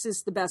 and this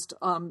is the best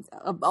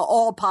of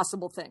all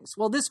possible things.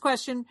 Well, this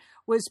question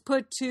was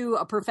put to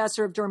a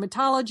professor of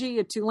dermatology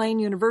at Tulane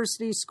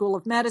University School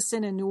of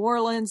Medicine in New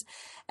Orleans,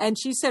 and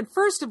she said,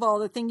 first of all,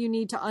 the thing you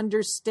need to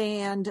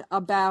understand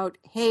about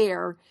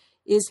hair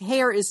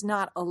is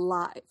not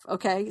alive,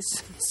 okay?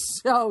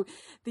 So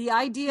the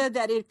idea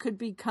that it could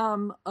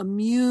become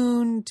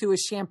immune to a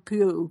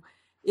shampoo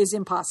is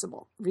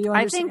impossible. You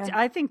understand?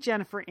 I think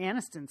Jennifer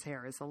Aniston's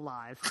hair is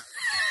alive.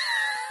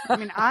 I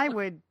mean, I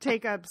would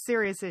take a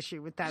serious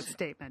issue with that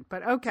statement,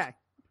 but okay.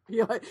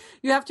 You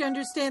have to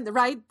understand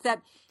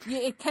that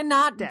it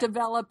cannot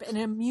develop an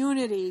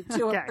immunity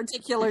to a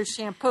particular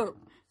shampoo.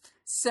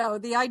 So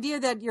the idea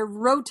that you're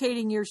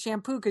rotating your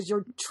shampoo because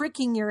you're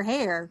tricking your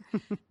hair,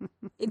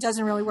 it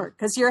doesn't really work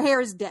because your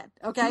hair is dead.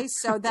 Okay.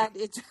 So that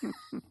it's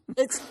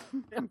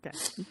okay.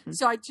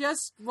 So I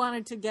just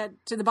wanted to get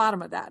to the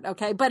bottom of that.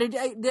 Okay. But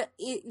the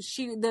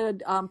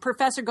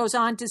professor goes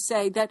on to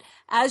say that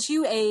as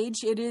you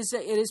age, it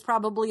is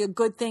probably a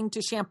good thing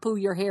to shampoo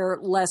your hair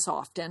less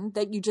often,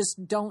 that you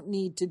just don't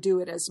need to do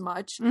it as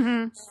much.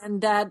 Mm-hmm. And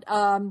that,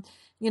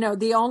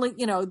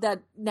 that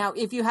now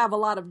if you have a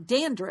lot of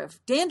dandruff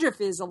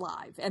is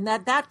alive, and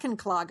that can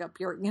clog up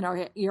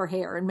your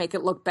hair and make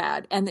it look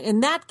bad. And in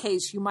that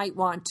case, you might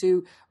want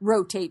to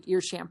rotate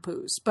your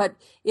shampoos. But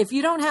if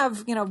you don't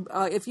have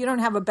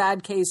a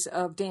bad case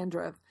of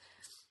dandruff,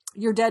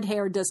 your dead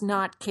hair does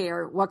not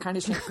care what kind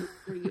of shampoo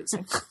you're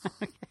using.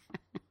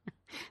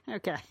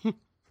 Okay.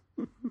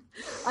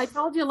 I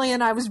told you,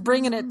 Lian, I was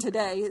bringing it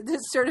today.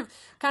 This sort of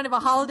kind of a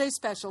holiday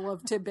special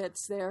of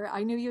tidbits there.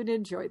 I knew you'd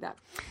enjoy that.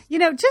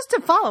 Just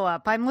to follow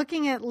up, I'm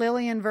looking at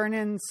Lillian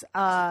Vernon's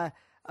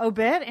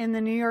obit in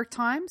the New York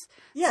Times.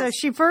 Yes.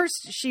 So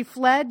she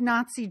fled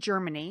Nazi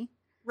Germany.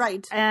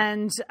 Right.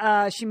 And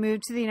she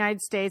moved to the United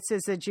States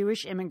as a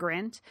Jewish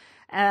immigrant.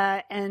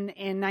 And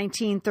in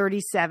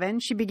 1937,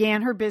 she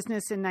began her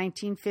business in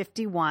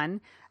 1951.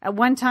 At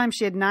one time,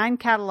 she had 9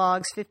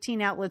 catalogs,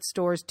 15 outlet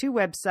stores, 2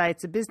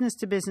 websites, a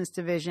business-to-business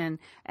division,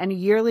 and a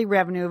yearly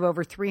revenue of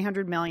over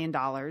 $300 million.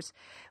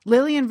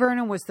 Lillian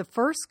Vernon was the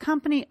first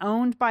company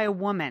owned by a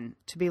woman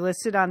to be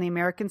listed on the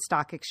American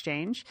Stock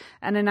Exchange.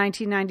 And in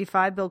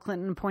 1995, Bill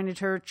Clinton appointed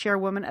her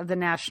chairwoman of the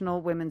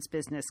National Women's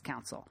Business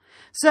Council.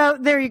 So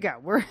there you go.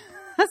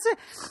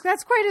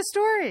 That's quite a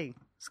story.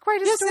 It's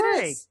quite a story.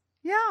 It is.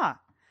 Yeah.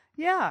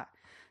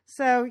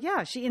 So,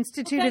 she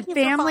instituted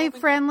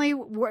family-friendly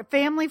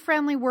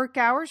work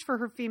hours for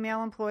her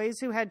female employees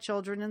who had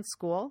children in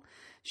school.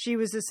 She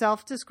was a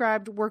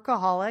self-described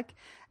workaholic.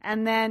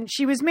 And then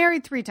she was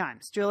married 3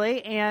 times,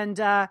 Julie. And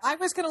I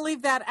was going to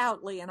leave that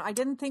out, Lian. I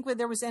didn't think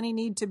there was any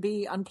need to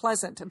be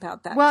unpleasant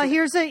about that. Well,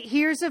 here's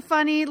a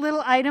funny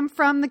little item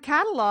from the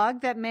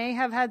catalog that may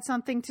have had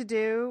something to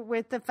do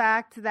with the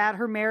fact that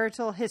her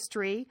marital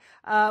history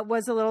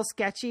was a little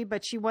sketchy,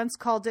 but she once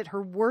called it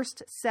her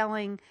worst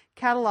selling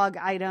catalog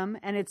item.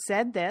 And it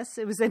said this.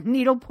 It was a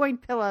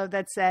needlepoint pillow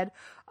that said,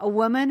 "A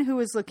woman who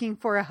is looking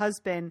for a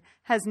husband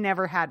has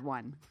never had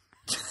one."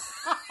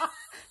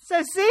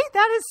 So see,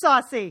 that is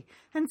saucy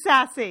and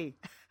sassy.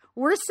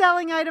 Worst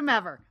selling item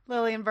ever,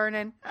 Lillian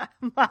Vernon.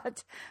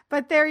 But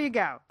there you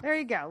go. There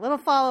you go. Little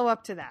follow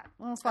up to that.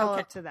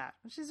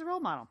 She's a role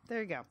model.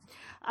 There you go.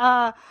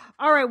 All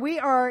right. We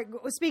are,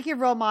 speaking of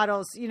role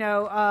models,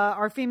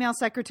 our female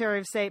Secretary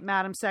of State,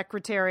 Madam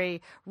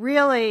Secretary,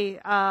 really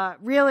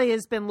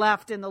has been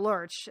left in the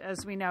lurch,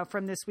 as we know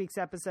from this week's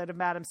episode of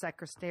Madam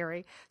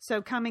Secretary.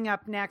 So coming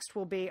up next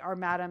will be our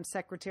Madam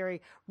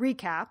Secretary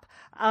recap.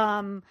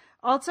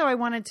 Also, I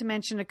wanted to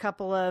mention a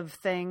couple of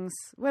things.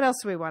 What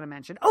else do we want to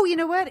mention? Oh, you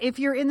know what? If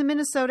you're in the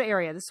Minnesota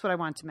area, this is what I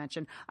want to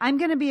mention. I'm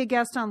going to be a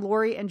guest on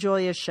Lori and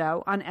Julia's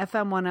show on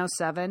FM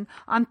 107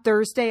 on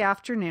Thursday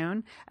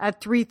afternoon at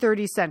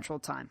 3:30 Central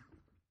Time.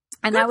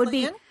 And that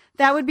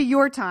would be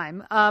your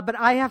time. But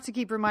I have to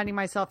keep reminding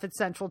myself it's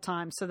Central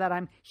Time so that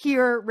I'm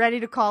here ready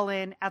to call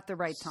in at the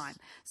right time.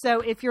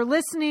 So if you're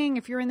listening,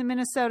 if you're in the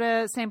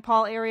Minnesota, St.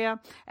 Paul area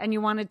and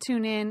you want to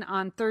tune in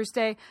on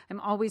Thursday, I'm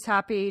always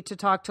happy to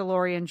talk to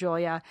Lori and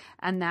Julia.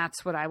 And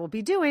that's what I will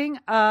be doing.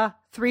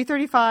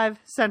 3:35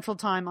 Central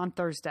Time on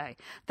Thursday.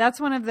 That's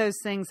one of those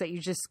things that you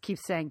just keep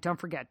saying, don't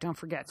forget,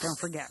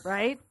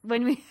 right?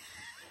 When we...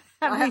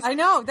 I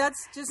know. That's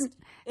just,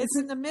 it's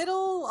in the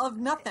middle of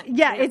nothing.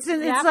 Yeah, it's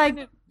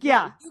like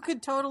Yeah. You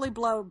could totally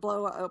blow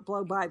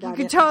by that. You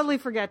could totally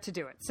forget to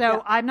do it.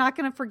 So I'm not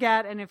going to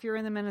forget. And if you're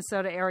in the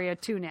Minnesota area,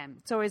 tune in.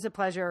 It's always a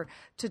pleasure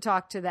to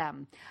talk to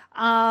them.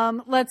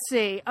 Let's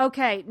see.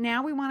 Okay.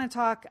 Now we want to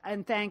talk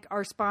and thank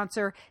our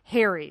sponsor,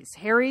 Harry's.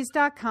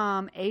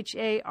 Harry's.com,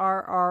 HARRYS.com.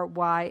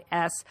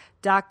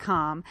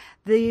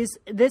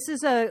 This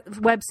is a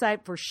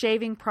website for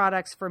shaving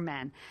products for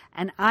men.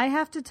 And I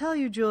have to tell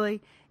you,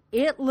 Julie,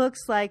 it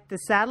looks like the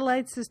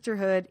Satellite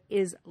Sisterhood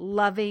is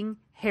loving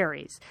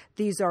Harry's.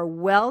 These are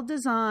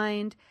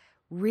well-designed,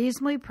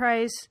 reasonably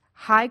priced,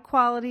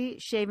 high-quality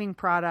shaving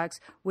products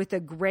with a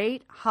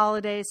great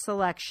holiday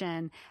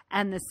selection,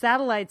 and the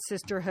Satellite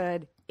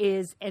Sisterhood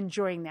is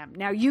enjoying them.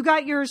 Now, you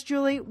got yours,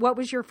 Julie. What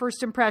was your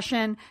first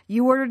impression?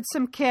 You ordered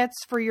some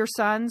kits for your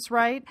sons,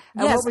 right?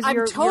 Yes, what was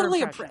I'm totally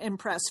your impression?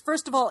 impressed.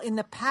 First of all, in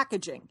the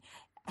packaging.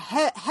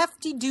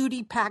 Hefty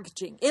duty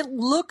packaging. It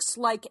looks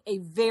like a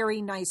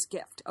very nice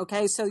gift.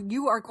 Okay. So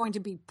you are going to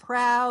be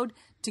proud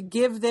to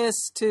give this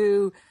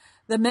to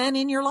the men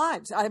in your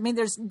lives. I mean,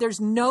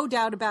 there's no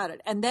doubt about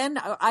it. And then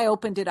I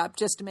opened it up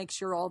just to make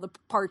sure all the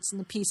parts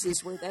and the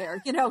pieces were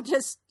there,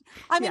 it's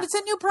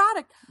a new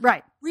product.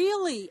 Right.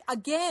 Really,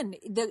 again,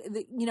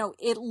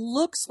 it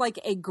looks like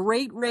a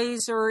great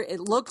razor. It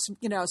looks,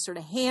 sort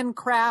of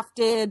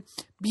handcrafted,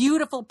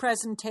 beautiful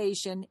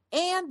presentation.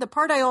 And the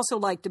part I also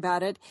liked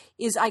about it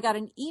is I got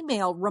an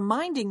email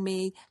reminding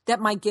me that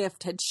my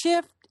gift had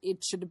shipped.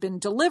 It should have been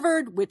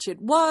delivered, which it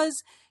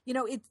was.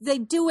 They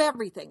do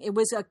everything. It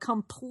was a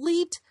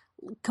completely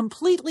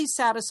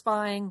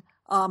satisfying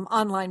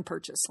online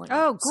purchase.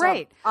 Oh,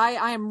 great. So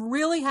I am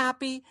really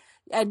happy.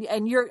 And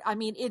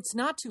it's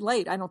not too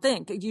late, I don't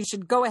think. You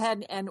should go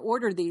ahead and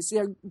order these.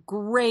 They're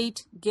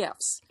great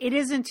gifts. It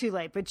isn't too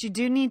late, but you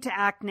do need to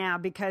act now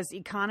because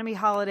economy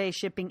holiday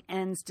shipping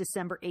ends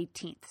December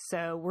 18th.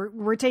 So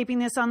we're taping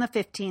this on the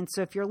 15th.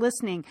 So if you're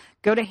listening,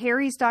 go to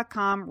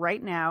harrys.com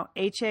right now,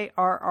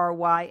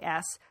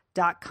 HARRYS.com.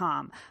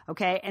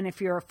 Okay. And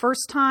if you're a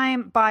first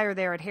time buyer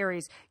there at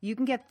Harry's, you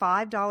can get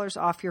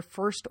 $5 off your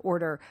first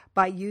order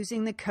by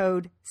using the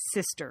code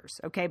SISTERS.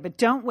 Okay. But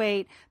don't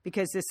wait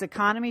because this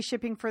economy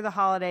shipping for the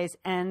holidays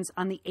ends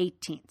on the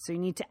 18th. So you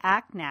need to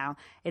act now.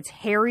 It's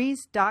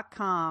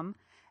harrys.com.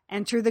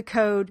 Enter the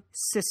code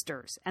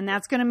SISTERS. And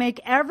that's going to make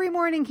every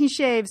morning he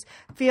shaves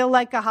feel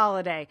like a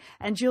holiday.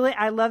 And Julie,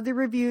 I love the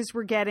reviews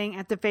we're getting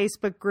at the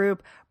Facebook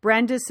group.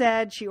 Brenda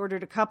said she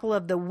ordered a couple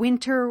of the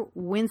winter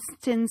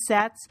Winston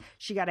sets.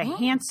 She got a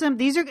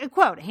these are,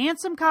 quote,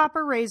 handsome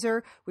copper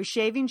razor with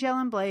shaving gel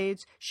and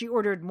blades. She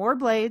ordered more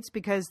blades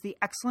because the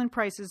excellent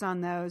prices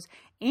on those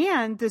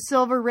and the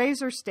silver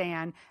razor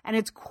stand. And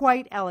it's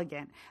quite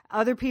elegant.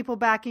 Other people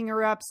backing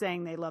her up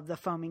saying they love the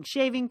foaming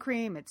shaving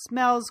cream. It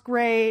smells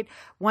great.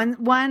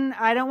 One,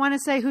 I don't want to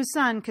say whose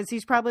son because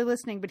he's probably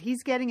listening, but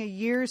he's getting a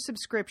year's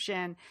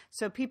subscription.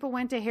 So people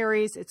went to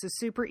Harry's. It's a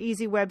super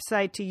easy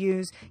website to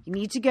use. You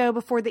need to go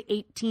before the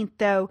 18th,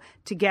 though,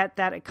 to get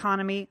that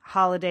economy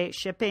holiday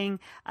shipping.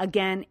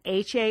 Again,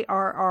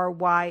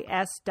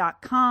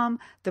 HARRYS.com.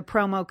 The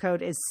promo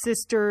code is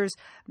SISTERS.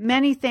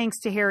 Many thanks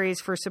to Harry's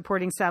for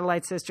supporting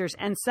Satellite Sisters.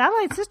 And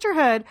Satellite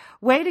Sisterhood,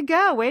 way to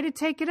go. Way to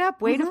take it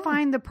up. Way to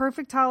find the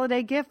perfect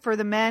holiday gift for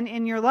the men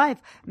in your life.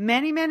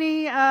 Many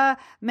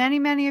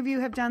of you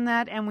have done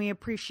that, and we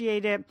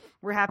appreciate it.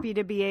 We're happy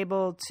to be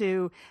able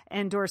to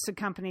endorse a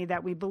company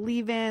that we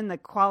believe in. The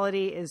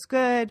quality is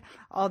good.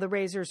 All the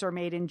razors are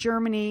made in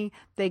Germany.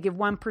 They give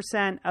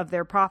 1% of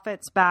their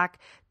profits back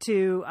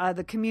to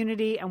the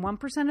community and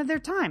 1% of their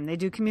time. They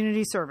do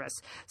community service.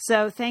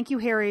 So thank you,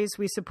 Harry's.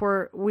 We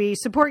support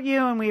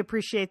you, and we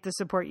appreciate the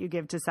support you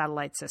give to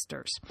Satellite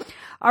Sisters.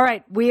 All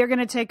right, we are going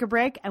to take a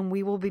break, and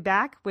we will be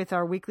back with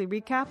our weekly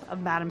recap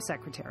of Madam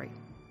Secretary.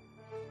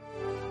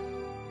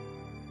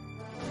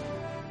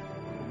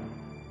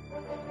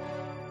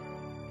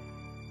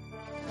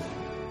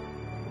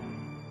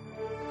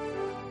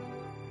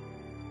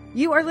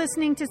 You are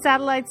listening to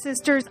Satellite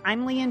Sisters.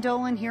 I'm Lian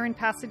Dolan here in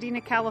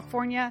Pasadena,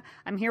 California.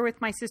 I'm here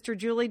with my sister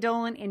Julie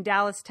Dolan in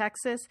Dallas,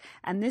 Texas.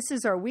 And this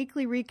is our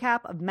weekly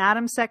recap of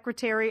Madam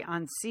Secretary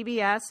on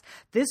CBS.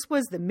 This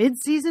was the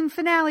mid-season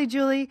finale,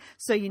 Julie,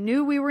 so you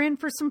knew we were in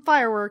for some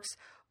fireworks.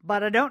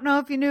 But I don't know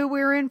if you knew we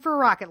were in for a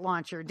rocket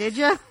launcher, did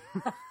you?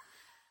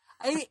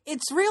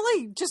 It's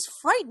really just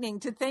frightening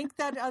to think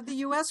that the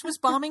U.S. was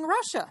bombing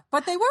Russia,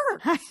 but they were.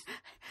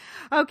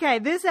 Okay,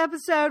 this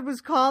episode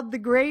was called The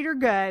Greater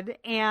Good,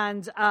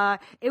 and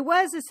it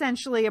was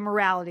essentially a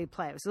morality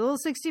play. It was a little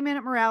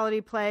 60-minute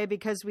morality play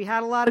because we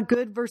had a lot of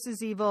good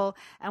versus evil,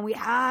 and we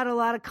had a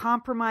lot of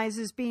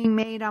compromises being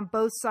made on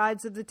both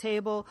sides of the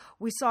table.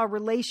 We saw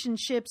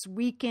relationships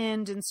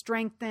weakened and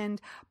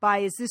strengthened by,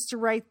 is this the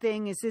right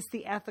thing? Is this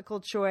the ethical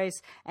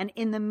choice? And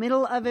in the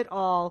middle of it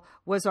all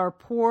was our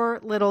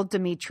poor little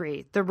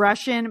Dmitri, the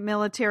Russian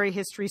military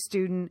history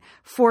student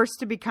forced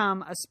to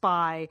become a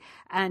spy,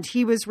 and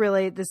he was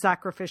really the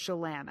sacrificial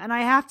lamb. And I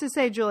have to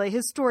say, Julie,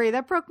 his story,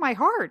 that broke my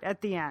heart at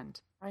the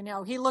end. I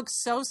know. He looked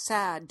so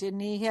sad,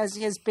 didn't he? He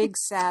has big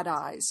sad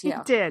eyes. Yeah.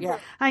 He did. Yeah.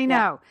 I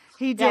know.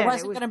 He did. Yeah, it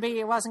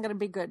wasn't going to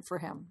be good for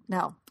him.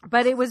 No.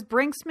 But it was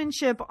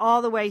brinksmanship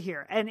all the way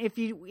here. And if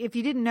you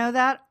didn't know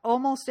that,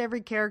 almost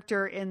every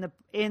character in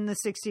the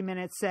 60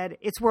 Minutes said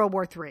it's World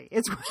War III.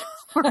 It's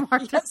World War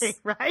III,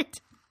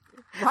 right?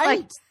 Right.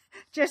 Like,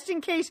 just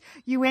in case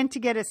you went to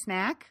get a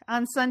snack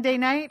on Sunday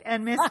night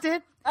and missed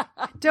it,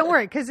 don't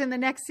worry, because in the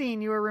next scene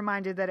you were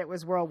reminded that it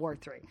was World War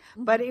III.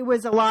 But it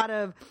was a lot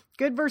of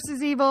good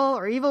versus evil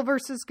or evil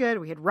versus good.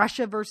 We had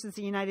Russia versus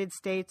the United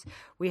States.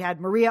 We had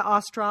Maria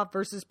Ostrov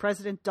versus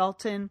President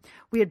Dalton.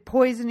 We had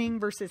poisoning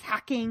versus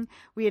hacking.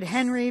 We had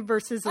Henry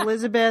versus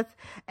Elizabeth.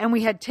 And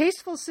we had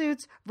tasteful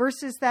suits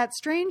versus that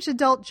strange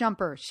adult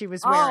jumper she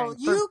was wearing. Oh,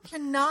 you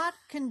cannot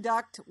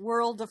conduct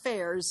world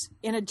affairs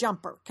in a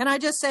jumper. Can I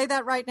just say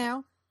that right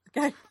now?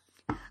 Okay.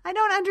 I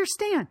don't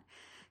understand.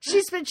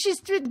 She's been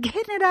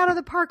hitting it out of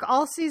the park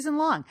all season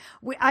long.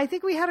 I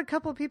think we had a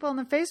couple of people on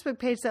the Facebook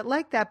page that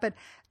like that, but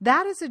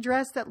that is a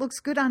dress that looks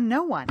good on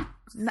no one.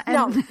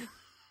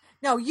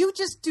 No, you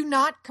just do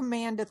not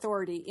command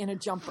authority in a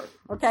jumper.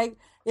 Okay.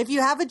 If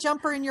you have a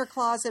jumper in your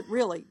closet,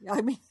 really,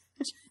 I mean,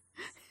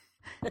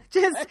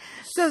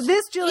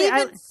 Julie,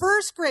 even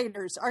first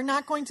graders are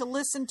not going to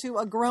listen to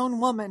a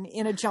grown woman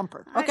in a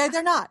jumper. Okay.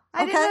 They're not.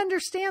 Okay? I didn't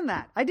understand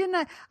that. I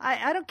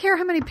don't care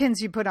how many pins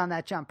you put on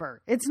that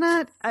jumper. It's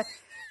not,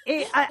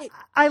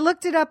 I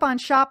looked it up on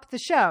Shop the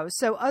Show.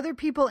 So other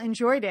people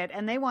enjoyed it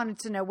and they wanted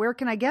to know, where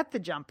can I get the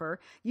jumper?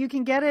 You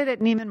can get it at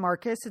Neiman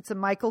Marcus. It's a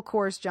Michael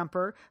Kors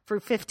jumper for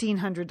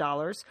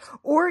 $1,500,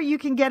 or you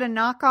can get a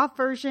knockoff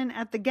version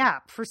at the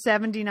Gap for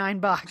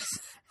 $79.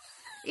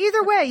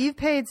 Either way, you've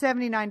paid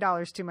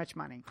 $79 too much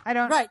money. Right.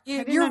 I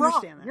didn't You're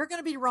understand wrong. that. You're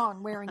going to be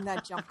wrong wearing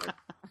that jumper.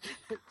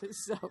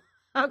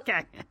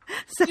 Okay.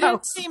 You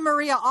didn't see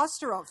Maria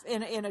Ostrov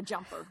in a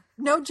jumper.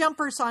 No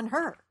jumpers on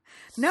her.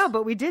 No,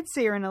 but we did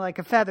see her in a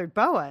feathered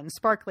boa and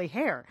sparkly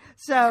hair.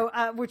 So,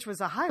 which was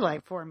a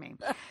highlight for me.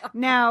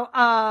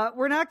 Now,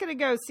 we're not going to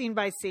go scene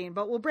by scene,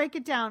 but we'll break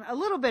it down a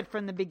little bit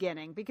from the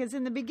beginning, because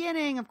in the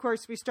beginning, of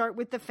course, we start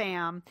with the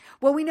fam.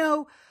 Well, we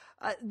know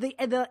at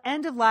the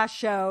end of last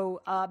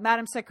show,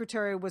 Madam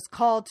Secretary was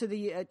called to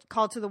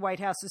the White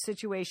House, the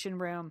Situation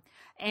Room,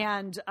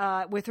 and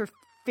with her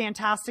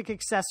fantastic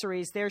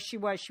accessories. There she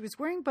was. She was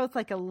wearing both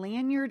like a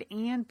lanyard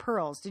and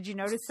pearls. Did you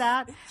notice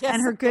that? Yes.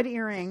 And her good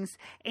earrings.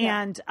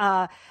 And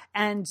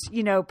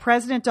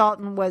President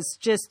Dalton was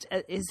just,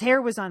 his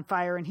hair was on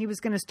fire and he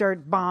was going to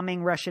start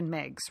bombing Russian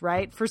MiGs,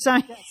 right? For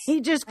some, he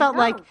just felt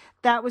like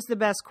that was the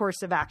best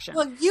course of action.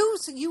 Well,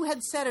 you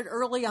had said it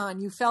early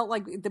on. You felt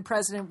like the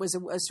president was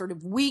a sort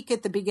of weak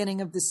at the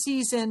beginning of the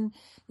season,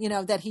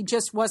 that he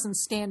just wasn't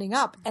standing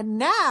up. And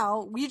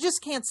now you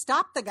just can't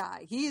stop the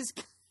guy.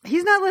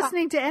 He's not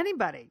listening to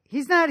anybody.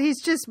 He's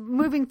just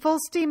moving full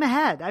steam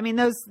ahead. I mean,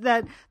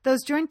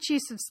 those Joint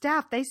Chiefs of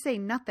Staff, they say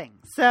nothing.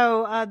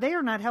 So they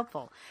are not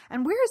helpful.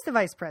 And where is the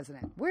vice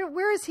president?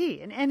 Where is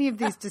he in any of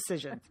these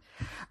decisions?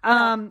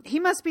 He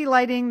must be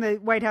lighting the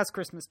White House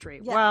Christmas tree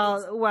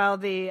while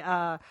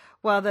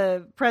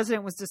the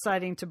president was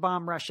deciding to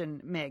bomb Russian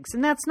MiGs.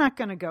 And that's not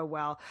going to go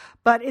well.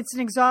 But it's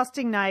an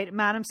exhausting night.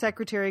 Madam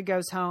Secretary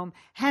goes home.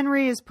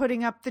 Henry is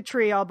putting up the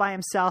tree all by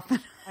himself.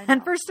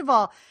 And first of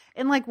all,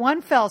 in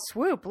one fell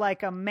swoop,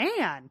 like a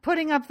man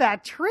putting up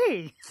that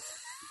tree.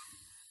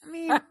 I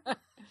mean,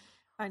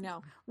 I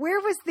know.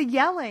 Where was the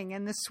yelling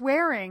and the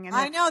swearing? And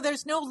I know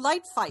there's no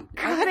light fight.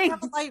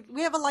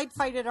 We have a light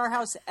fight at our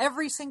house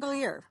every single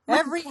year.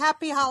 Every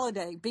happy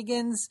holiday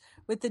begins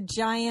with a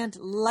giant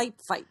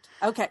light fight.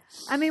 Okay.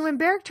 I mean, when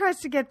Berg tries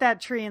to get that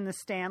tree in the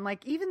stand,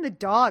 even the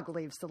dog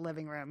leaves the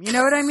living room. You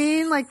know what I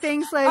mean?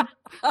 Things like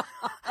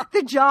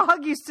the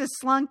dog used to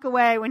slunk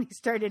away when he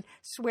started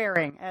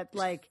swearing at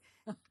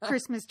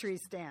Christmas tree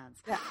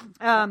stands.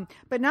 Yeah.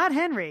 But not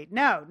Henry.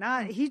 No,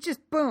 he just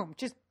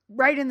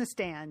right in the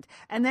stand.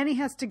 And then he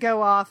has to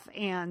go off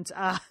and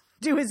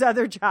do his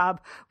other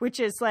job, which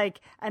is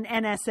an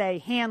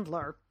NSA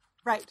handler.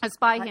 Right. A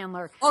spy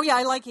handler. Oh,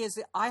 yeah.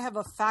 I have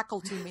a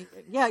faculty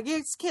meeting. Yeah.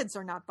 These kids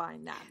are not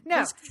buying that. No.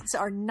 These kids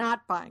are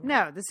not buying that.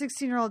 No. The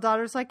 16-year-old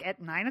daughter's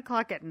at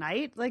 9:00 at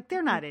night.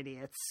 They're not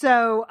idiots.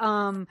 So,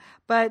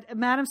 but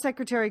Madam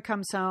Secretary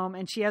comes home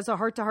and she has a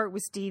heart-to-heart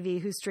with Stevie,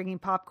 who's stringing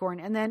popcorn,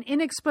 and then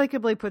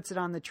inexplicably puts it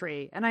on the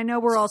tree. And I know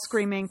we're all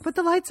screaming, put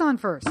the lights on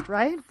first,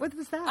 right? What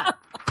was that?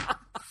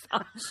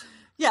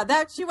 Yeah,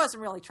 she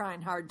wasn't really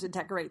trying hard to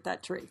decorate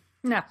that tree.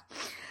 No.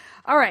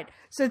 All right.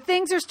 So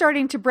things are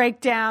starting to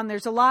break down.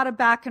 There's a lot of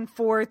back and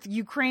forth.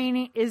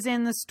 Ukraine is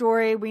in the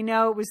story. We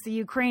know it was the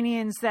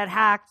Ukrainians that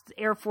hacked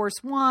Air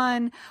Force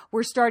One.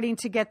 We're starting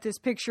to get this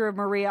picture of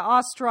Maria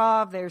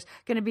Ostrov. There's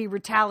going to be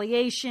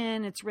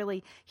retaliation. It's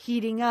really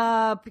heating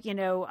up.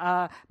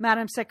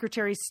 Madam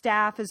Secretary's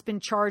staff has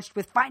been charged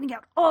with finding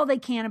out all they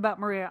can about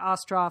Maria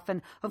Ostrov.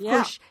 And of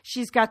course,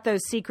 she's got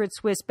those secret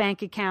Swiss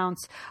bank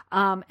accounts.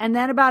 And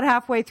then about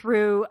halfway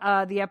through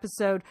the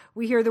episode,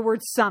 we hear the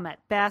word summit.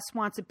 Bess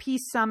wants a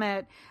peace summit.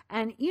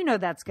 And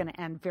that's going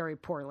to end very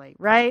poorly,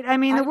 right? I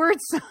mean, the word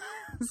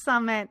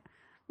summit,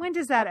 When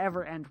does that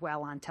ever end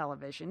well on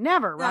television?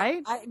 Never,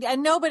 right?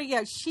 And nobody.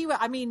 Yeah,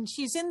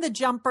 she's in the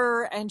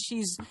jumper, and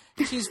she's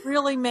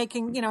really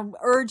making,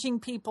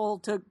 urging people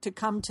to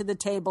come to the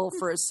table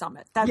for a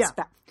summit. That's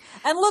bad.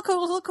 And look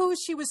who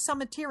she was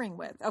summitteering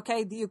with.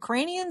 Okay, the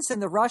Ukrainians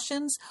and the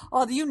Russians.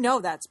 Oh,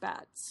 that's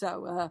bad.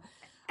 So.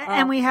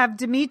 And we have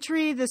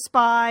Dmitry, the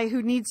spy,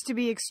 who needs to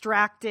be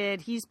extracted.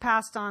 He's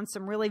passed on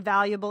some really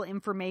valuable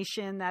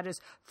information that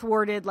has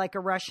thwarted like a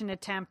Russian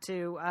attempt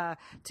to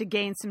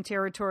gain some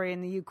territory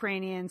in the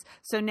Ukrainians.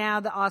 So now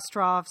the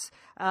Ostrovs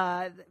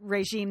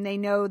regime, they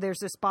know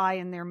there's a spy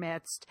in their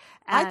midst.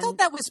 And I thought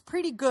that was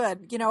pretty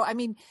good.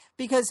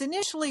 Because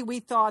initially we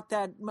thought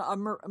that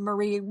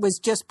Marie was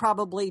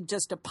probably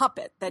just a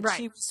puppet, that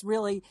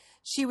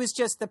she was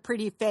just the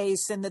pretty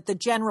face, and that the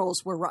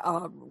generals were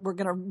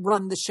going to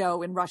run the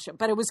show in Russia.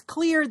 But it was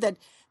clear that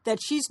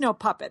she's no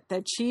puppet,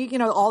 that she,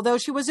 although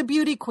she was a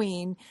beauty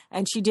queen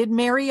and she did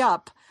marry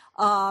up,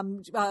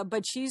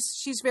 but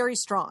she's very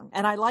strong.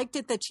 And I liked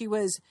it that she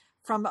was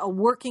from a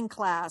working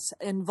class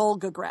in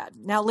Volgograd.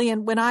 Now,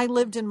 Lian, when I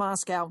lived in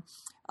Moscow,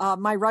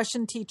 my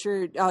Russian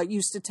teacher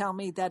used to tell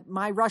me that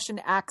my Russian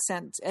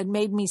accent had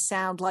made me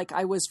sound like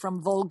I was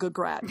from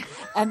Volgograd.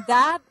 And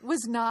that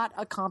was not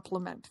a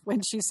compliment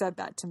when she said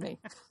that to me.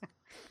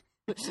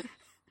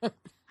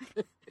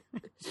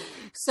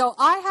 So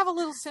I have a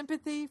little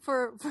sympathy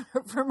for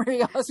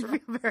Marie Ostrov.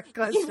 Very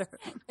close to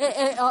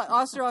her.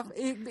 Ostrov,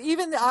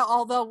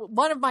 although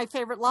one of my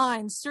favorite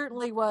lines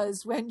certainly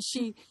was when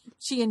she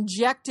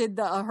injected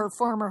her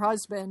former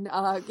husband,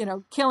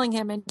 killing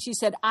him, and she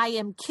said, "I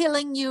am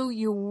killing you,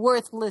 you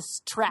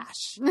worthless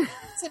trash."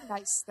 It's a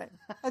nice thing.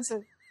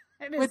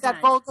 With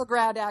that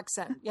Volgograd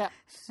accent, yeah.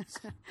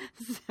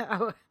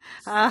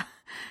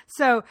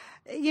 So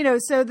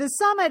the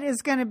summit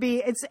is going to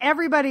be, it's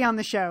everybody on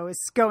the show is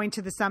going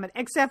to the summit,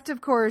 except, of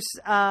course,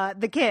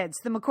 the kids,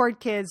 the McCord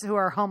kids who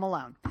are home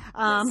alone.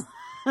 Yes.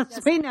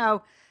 So we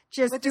know,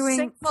 just with doing a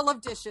sink full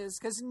of dishes,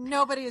 because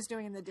nobody is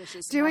doing the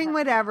dishes. Doing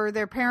whatever.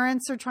 Their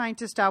parents are trying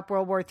to stop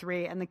World War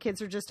III, and the kids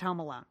are just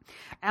home alone.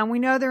 And we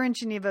know they're in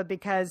Geneva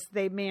because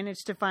they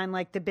managed to find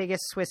like the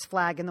biggest Swiss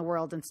flag in the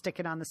world and stick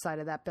it on the side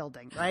of that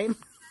building, right?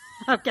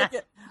 Okay.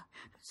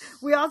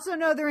 We also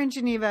know they're in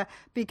Geneva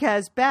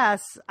because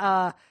Bess,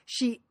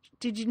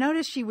 did you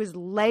notice she was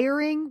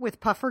layering with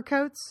puffer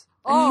coats?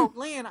 Oh,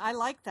 Lian, I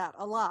like that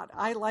a lot.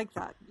 I like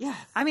that. Yeah.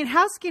 I mean,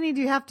 how skinny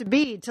do you have to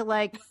be to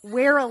like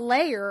wear a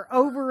layer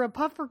over a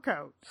puffer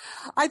coat?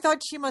 I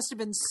thought she must have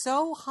been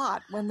so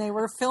hot when they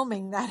were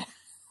filming that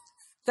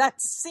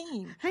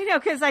scene. I know,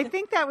 because I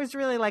think that was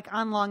really like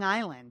on Long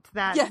Island.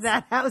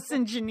 That house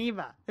in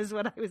Geneva is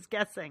what I was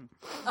guessing.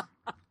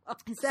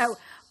 So,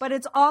 but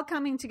it's all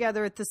coming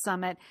together at the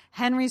summit.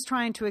 Henry's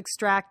trying to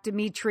extract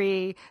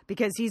Dmitry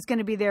because he's going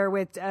to be there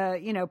with,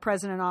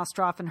 President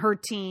Ostrov and her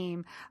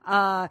team.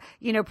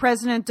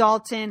 President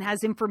Dalton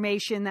has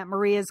information that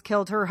Maria's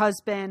killed her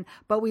husband,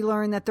 but we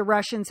learn that the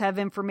Russians have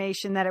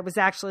information that it was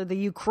actually the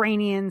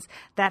Ukrainians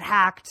that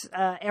hacked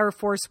Air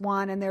Force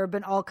One, and there have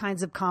been all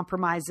kinds of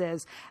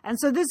compromises. And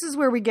so this is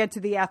where we get to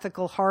the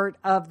ethical heart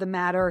of the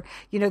matter.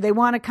 They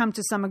want to come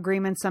to some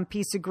agreement, some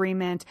peace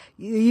agreement.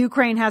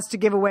 Ukraine has to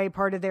give away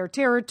part of their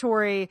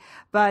territory,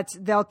 but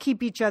they'll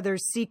keep each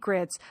other's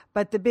secrets.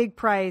 But the big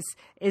price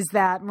is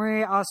that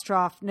Maria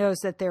Ostrov knows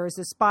that there is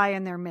a spy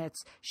in their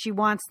midst. She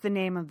wants the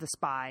name of the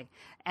spy.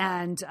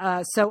 And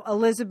so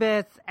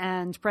Elizabeth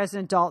and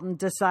President Dalton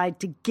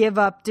decide to give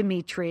up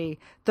Dmitry,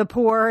 the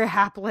poor,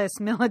 hapless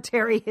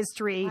military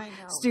history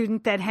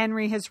student that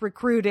Henry has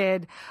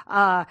recruited.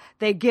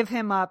 They give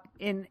him up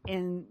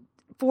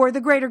for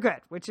the greater good,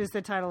 which is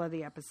the title of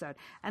the episode.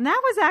 And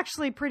that was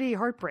actually pretty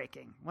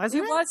heartbreaking,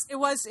 wasn't it? It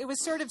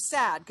was sort of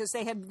sad because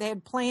they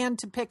had planned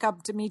to pick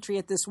up Dmitry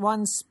at this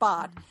one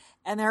spot,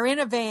 and they're in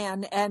a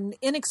van, and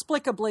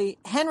inexplicably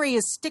Henry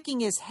is sticking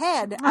his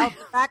head out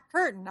the back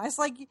curtain. I was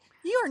like,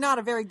 you are not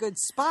a very good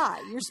spy.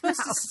 You're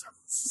supposed to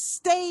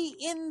stay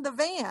in the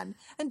van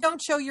and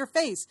don't show your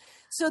face.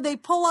 So they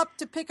pull up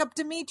to pick up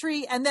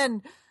Dmitry, and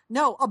then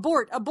no,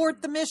 abort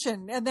the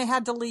mission, and they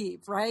had to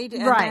leave, right?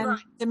 And then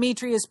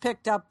Dmitry is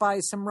picked up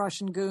by some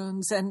Russian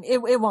goons, and it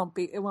won't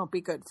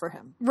be good for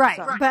him. Right.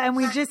 So. And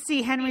we just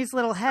see Henry's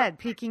little head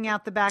peeking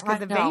out the back of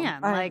the van,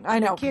 like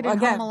the kid in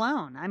Home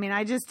Alone. I mean,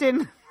 I just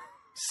didn't.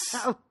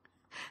 So,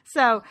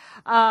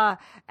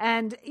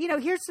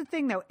 here's the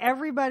thing though,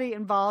 everybody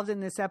involved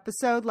in this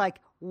episode,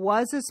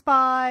 was a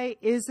spy,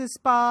 is a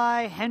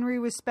spy, Henry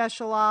was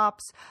special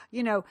ops,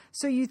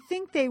 so you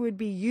think they would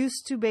be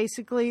used to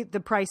basically the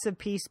price of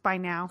peace by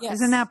now. Yes.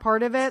 Isn't that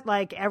part of it?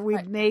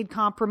 We've made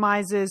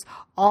compromises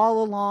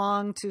all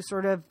along to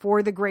sort of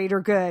for the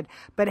greater good.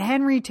 But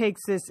Henry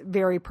takes this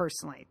very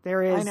personally.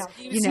 There is, I know.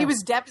 He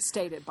was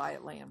devastated by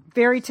it, Lian.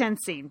 Very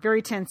tense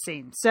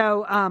scene.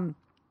 So,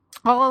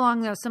 all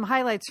along, though, some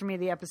highlights for me of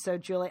the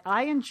episode, Julie.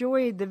 I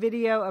enjoyed the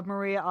video of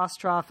Maria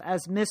Ostrov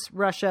as Miss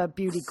Russia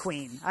Beauty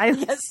Queen.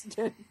 Yes,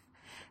 did.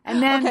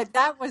 And then, okay,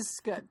 that was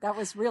good. That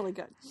was really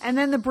good. And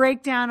then the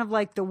breakdown of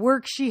like the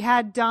work she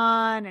had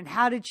done and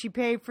how did she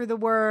pay for the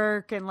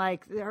work, and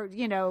like,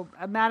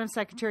 Madam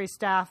Secretary's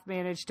staff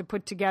managed to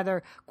put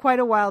together quite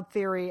a wild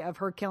theory of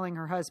her killing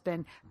her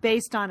husband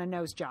based on a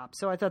nose job.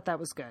 So I thought that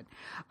was good.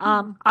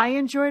 I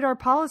enjoyed our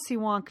policy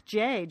wonk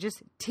Jay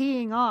just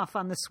teeing off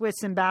on the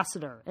Swiss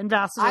ambassador.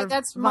 That's my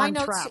von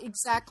notes Trapp.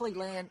 exactly,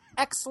 Lian.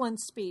 Excellent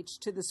speech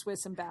to the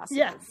Swiss ambassador.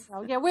 Yes.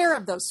 Yeah, where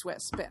have those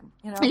Swiss been?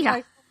 Yeah.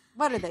 Like,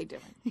 what are they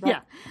doing?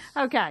 Right?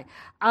 Yeah. Okay.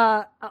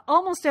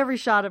 Almost every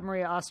shot of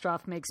Maria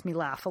Ostroff makes me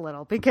laugh a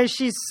little because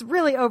she's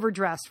really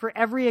overdressed for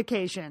every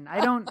occasion.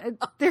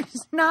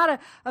 There's not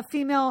a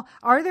female.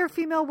 Are there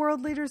female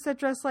world leaders that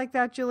dress like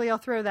that, Julie? I'll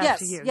throw that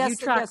to you. You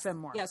track them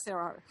more. Yes, there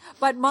are.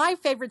 But my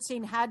favorite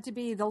scene had to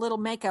be the little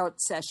makeout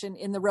session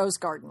in the Rose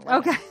Garden.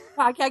 Okay.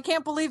 I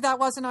can't believe that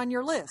wasn't on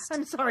your list.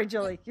 I'm sorry,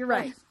 Julie. You're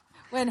right.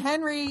 When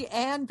Henry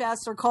and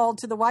Bess are called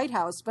to the White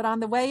House, but on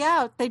the way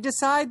out, they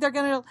decide they're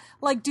going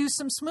to do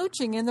some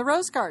smooching in the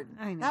Rose Garden.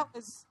 I know.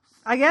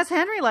 I guess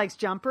Henry likes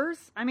jumpers.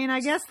 I mean,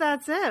 I guess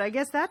that's it. I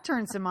guess that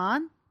turns him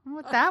on.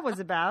 What that was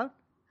about.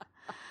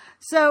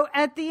 So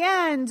at the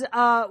end,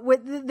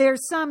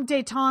 there's some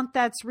détente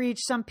that's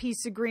reached, some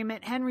peace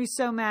agreement. Henry's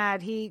so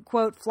mad, he,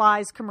 quote,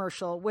 flies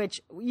commercial,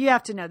 which you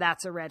have to know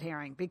that's a red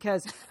herring,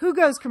 because who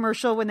goes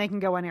commercial when they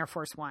can go on Air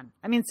Force One?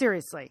 I mean,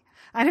 seriously,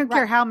 I don't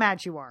care how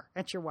mad you are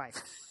at your wife.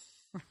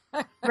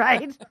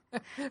 Right?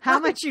 How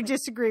much you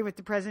disagree with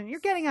the president,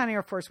 you're getting on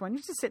Air Force One. You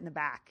just sit in the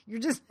back.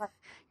 You're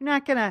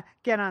not going to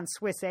get on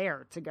Swiss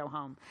Air to go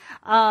home.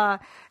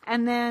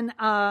 And then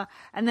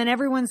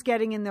everyone's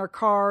getting in their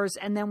cars,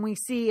 and then we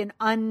see an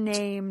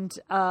unnamed,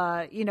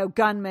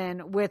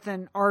 gunman with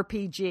an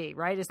RPG,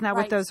 right? Isn't that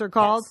what those are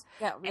called?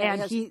 Yes. Yeah.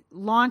 And he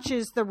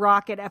launches the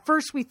rocket. At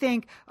first we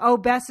think,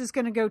 Bess is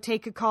going to go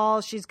take a call.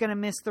 She's going to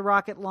miss the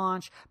rocket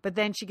launch. But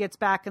then she gets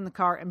back in the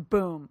car and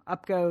boom,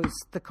 up goes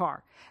the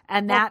car.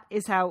 And that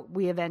is how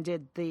we have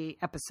ended the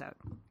episode.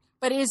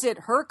 But is it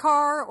her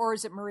car or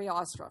is it Maria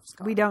Ostroff's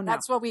car? We don't know.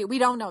 That's what we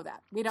don't know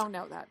that. We don't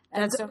know that.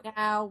 And so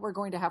now we're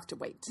going to have to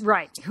wait.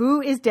 Right.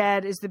 Who is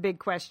dead is the big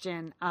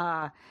question.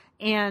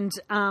 And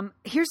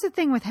here's the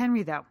thing with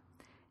Henry, though.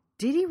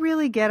 Did he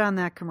really get on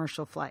that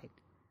commercial flight?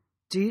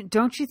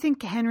 Don't you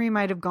think Henry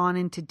might have gone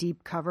into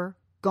deep cover,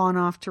 gone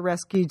off to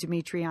rescue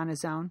Dmitri on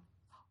his own?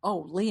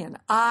 Oh, Lian,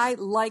 I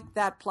like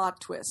that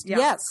plot twist.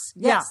 Yeah.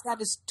 Yes, that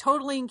is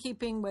totally in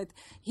keeping with,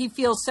 he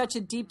feels such a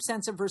deep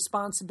sense of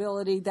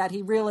responsibility that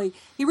he really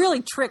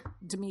tricked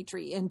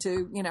Dmitri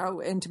into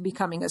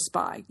becoming a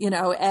spy,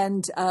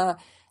 and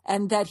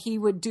that he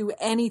would do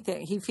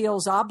anything. He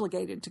feels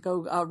obligated to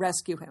go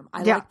rescue him.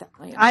 I like that,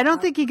 Lian. I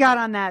don't think he got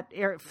on that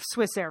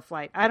Swiss Air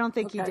flight. I don't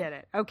think he did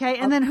it. Okay.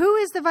 And then who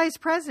is the vice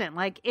president?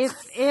 I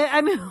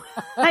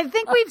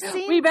think we've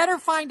seen. We better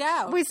find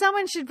out.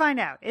 Someone should find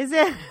out.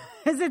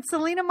 Is it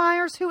Selena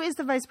Myers? Who is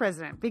the vice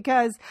president?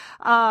 Because,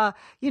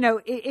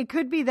 it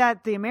could be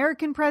that the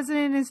American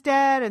president is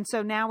dead. And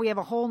so now we have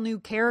a whole new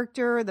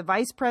character, the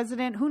vice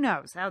president. Who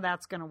knows how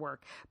that's going to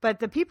work?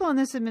 But the people in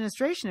this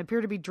administration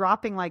appear to be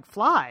dropping like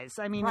flies.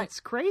 I mean, It's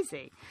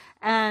crazy.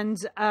 And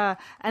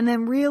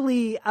then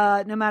really,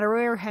 no matter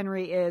where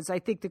Henry is, I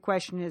think the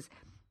question is,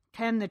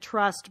 can the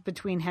trust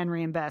between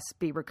Henry and Bess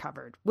be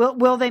recovered?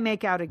 Will they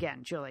make out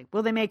again, Julie?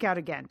 Will they make out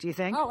again? Do you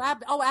think?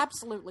 Oh,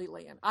 absolutely,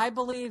 Lian. I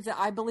believe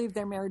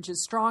their marriage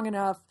is strong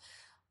enough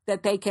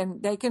that they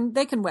can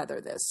weather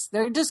this.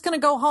 They're just going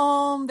to go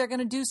home. They're going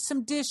to do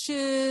some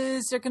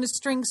dishes. They're going to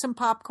string some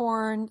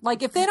popcorn.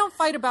 Like, if they don't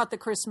fight about the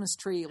Christmas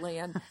tree,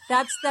 Lian,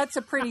 that's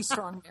a pretty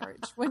strong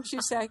marriage, wouldn't you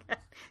say?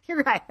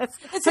 You're right.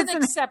 It's an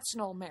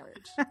exceptional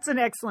marriage. That's an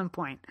excellent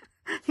point.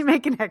 You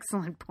make an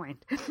excellent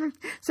point.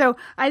 So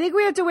I think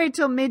we have to wait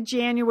till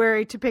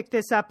mid-January to pick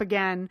this up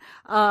again.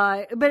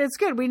 But it's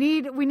good. We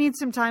need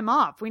some time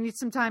off. We need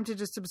some time to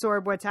just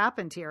absorb what's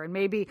happened here and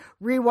maybe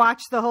rewatch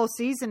the whole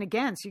season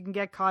again so you can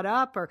get caught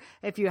up. Or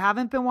if you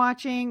haven't been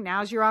watching,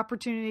 now's your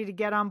opportunity to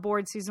get on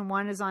board. Season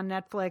 1 is on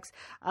Netflix.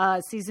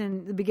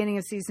 The beginning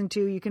of season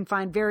 2, you can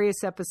find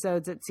various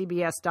episodes at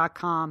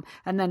CBS.com,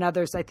 and then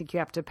others I think you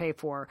have to pay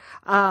for.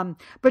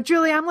 But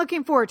Julie, I'm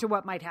looking forward to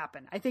what might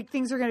happen. I think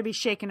things are going to be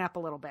shaken up a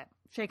little bit.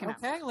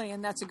 Okay,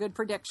 Lian, that's a good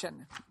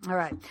prediction. All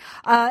right.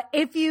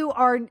 If you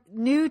are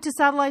new to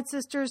Satellite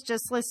Sisters,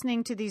 just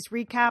listening to these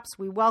recaps,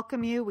 we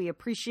welcome you. We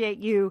appreciate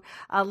you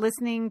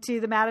listening to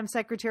the Madam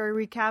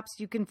Secretary recaps.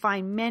 You can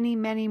find many,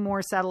 many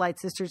more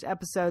Satellite Sisters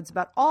episodes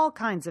about all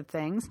kinds of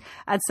things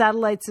at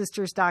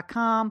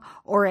satellitesisters.com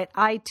or at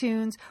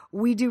iTunes.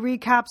 We do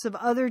recaps of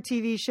other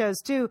TV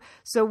shows too.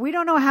 So we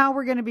don't know how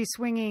we're going to be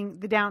swinging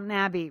the Downton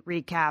Abbey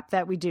recap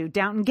that we do,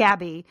 Downton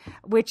Gabby,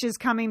 which is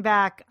coming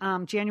back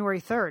January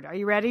 3rd.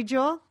 Are you ready,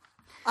 Jewel?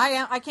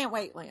 I can't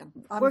wait, Lian.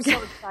 I'm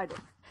so excited.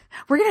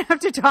 We're going to have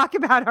to talk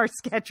about our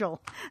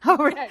schedule.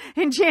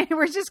 In January,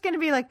 we're just going to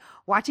be like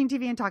watching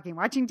TV and talking,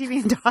 watching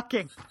TV and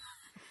talking.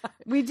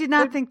 We did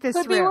not think this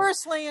could through. Be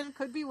worse, Lian.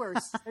 Could be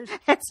worse.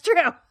 It's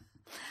true.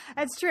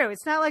 That's true.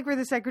 It's not like we're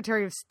the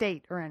Secretary of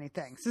State or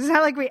anything. So it's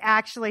not like we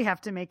actually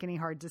have to make any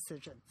hard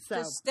decisions. So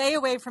just stay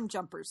away from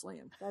jumpers,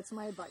 Lian. That's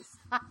my advice.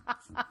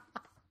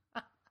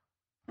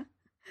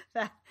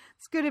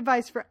 That's good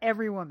advice for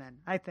every woman,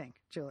 I think,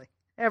 Julie.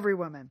 Every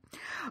woman.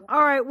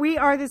 All right. We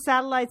are the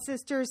Satellite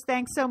Sisters.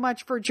 Thanks so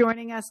much for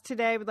joining us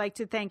today. We'd like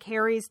to thank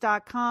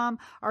Harry's.com,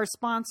 our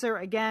sponsor.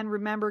 Again,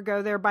 remember,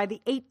 go there by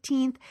the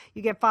 18th.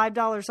 You get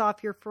 $5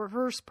 off your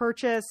first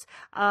purchase.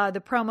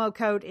 The promo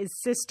code is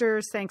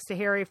Sisters. Thanks to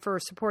Harry for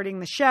supporting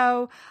the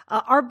show.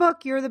 Our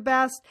book, You're the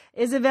Best,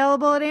 is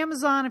available at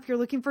Amazon. If you're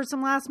looking for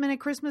some last minute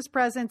Christmas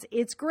presents,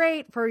 it's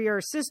great for your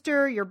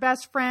sister, your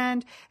best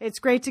friend. It's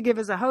great to give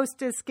as a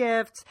hostess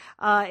gift.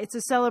 It's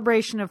a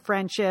celebration of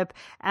friendship,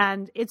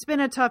 and it's been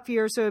a tough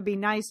year, so it'd be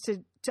nice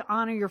to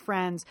honor your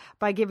friends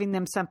by giving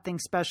them something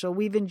special.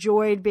 We've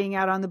enjoyed being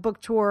out on the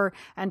book tour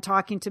and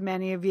talking to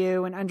many of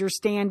you and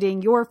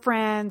understanding your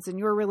friends and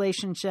your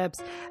relationships.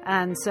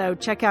 And so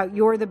check out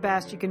You're the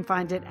Best. You can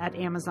find it at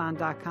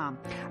Amazon.com.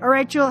 All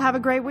right, Jewel, have a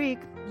great week.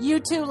 You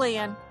too,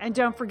 Lian. And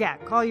don't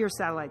forget, call your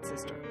satellite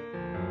sister.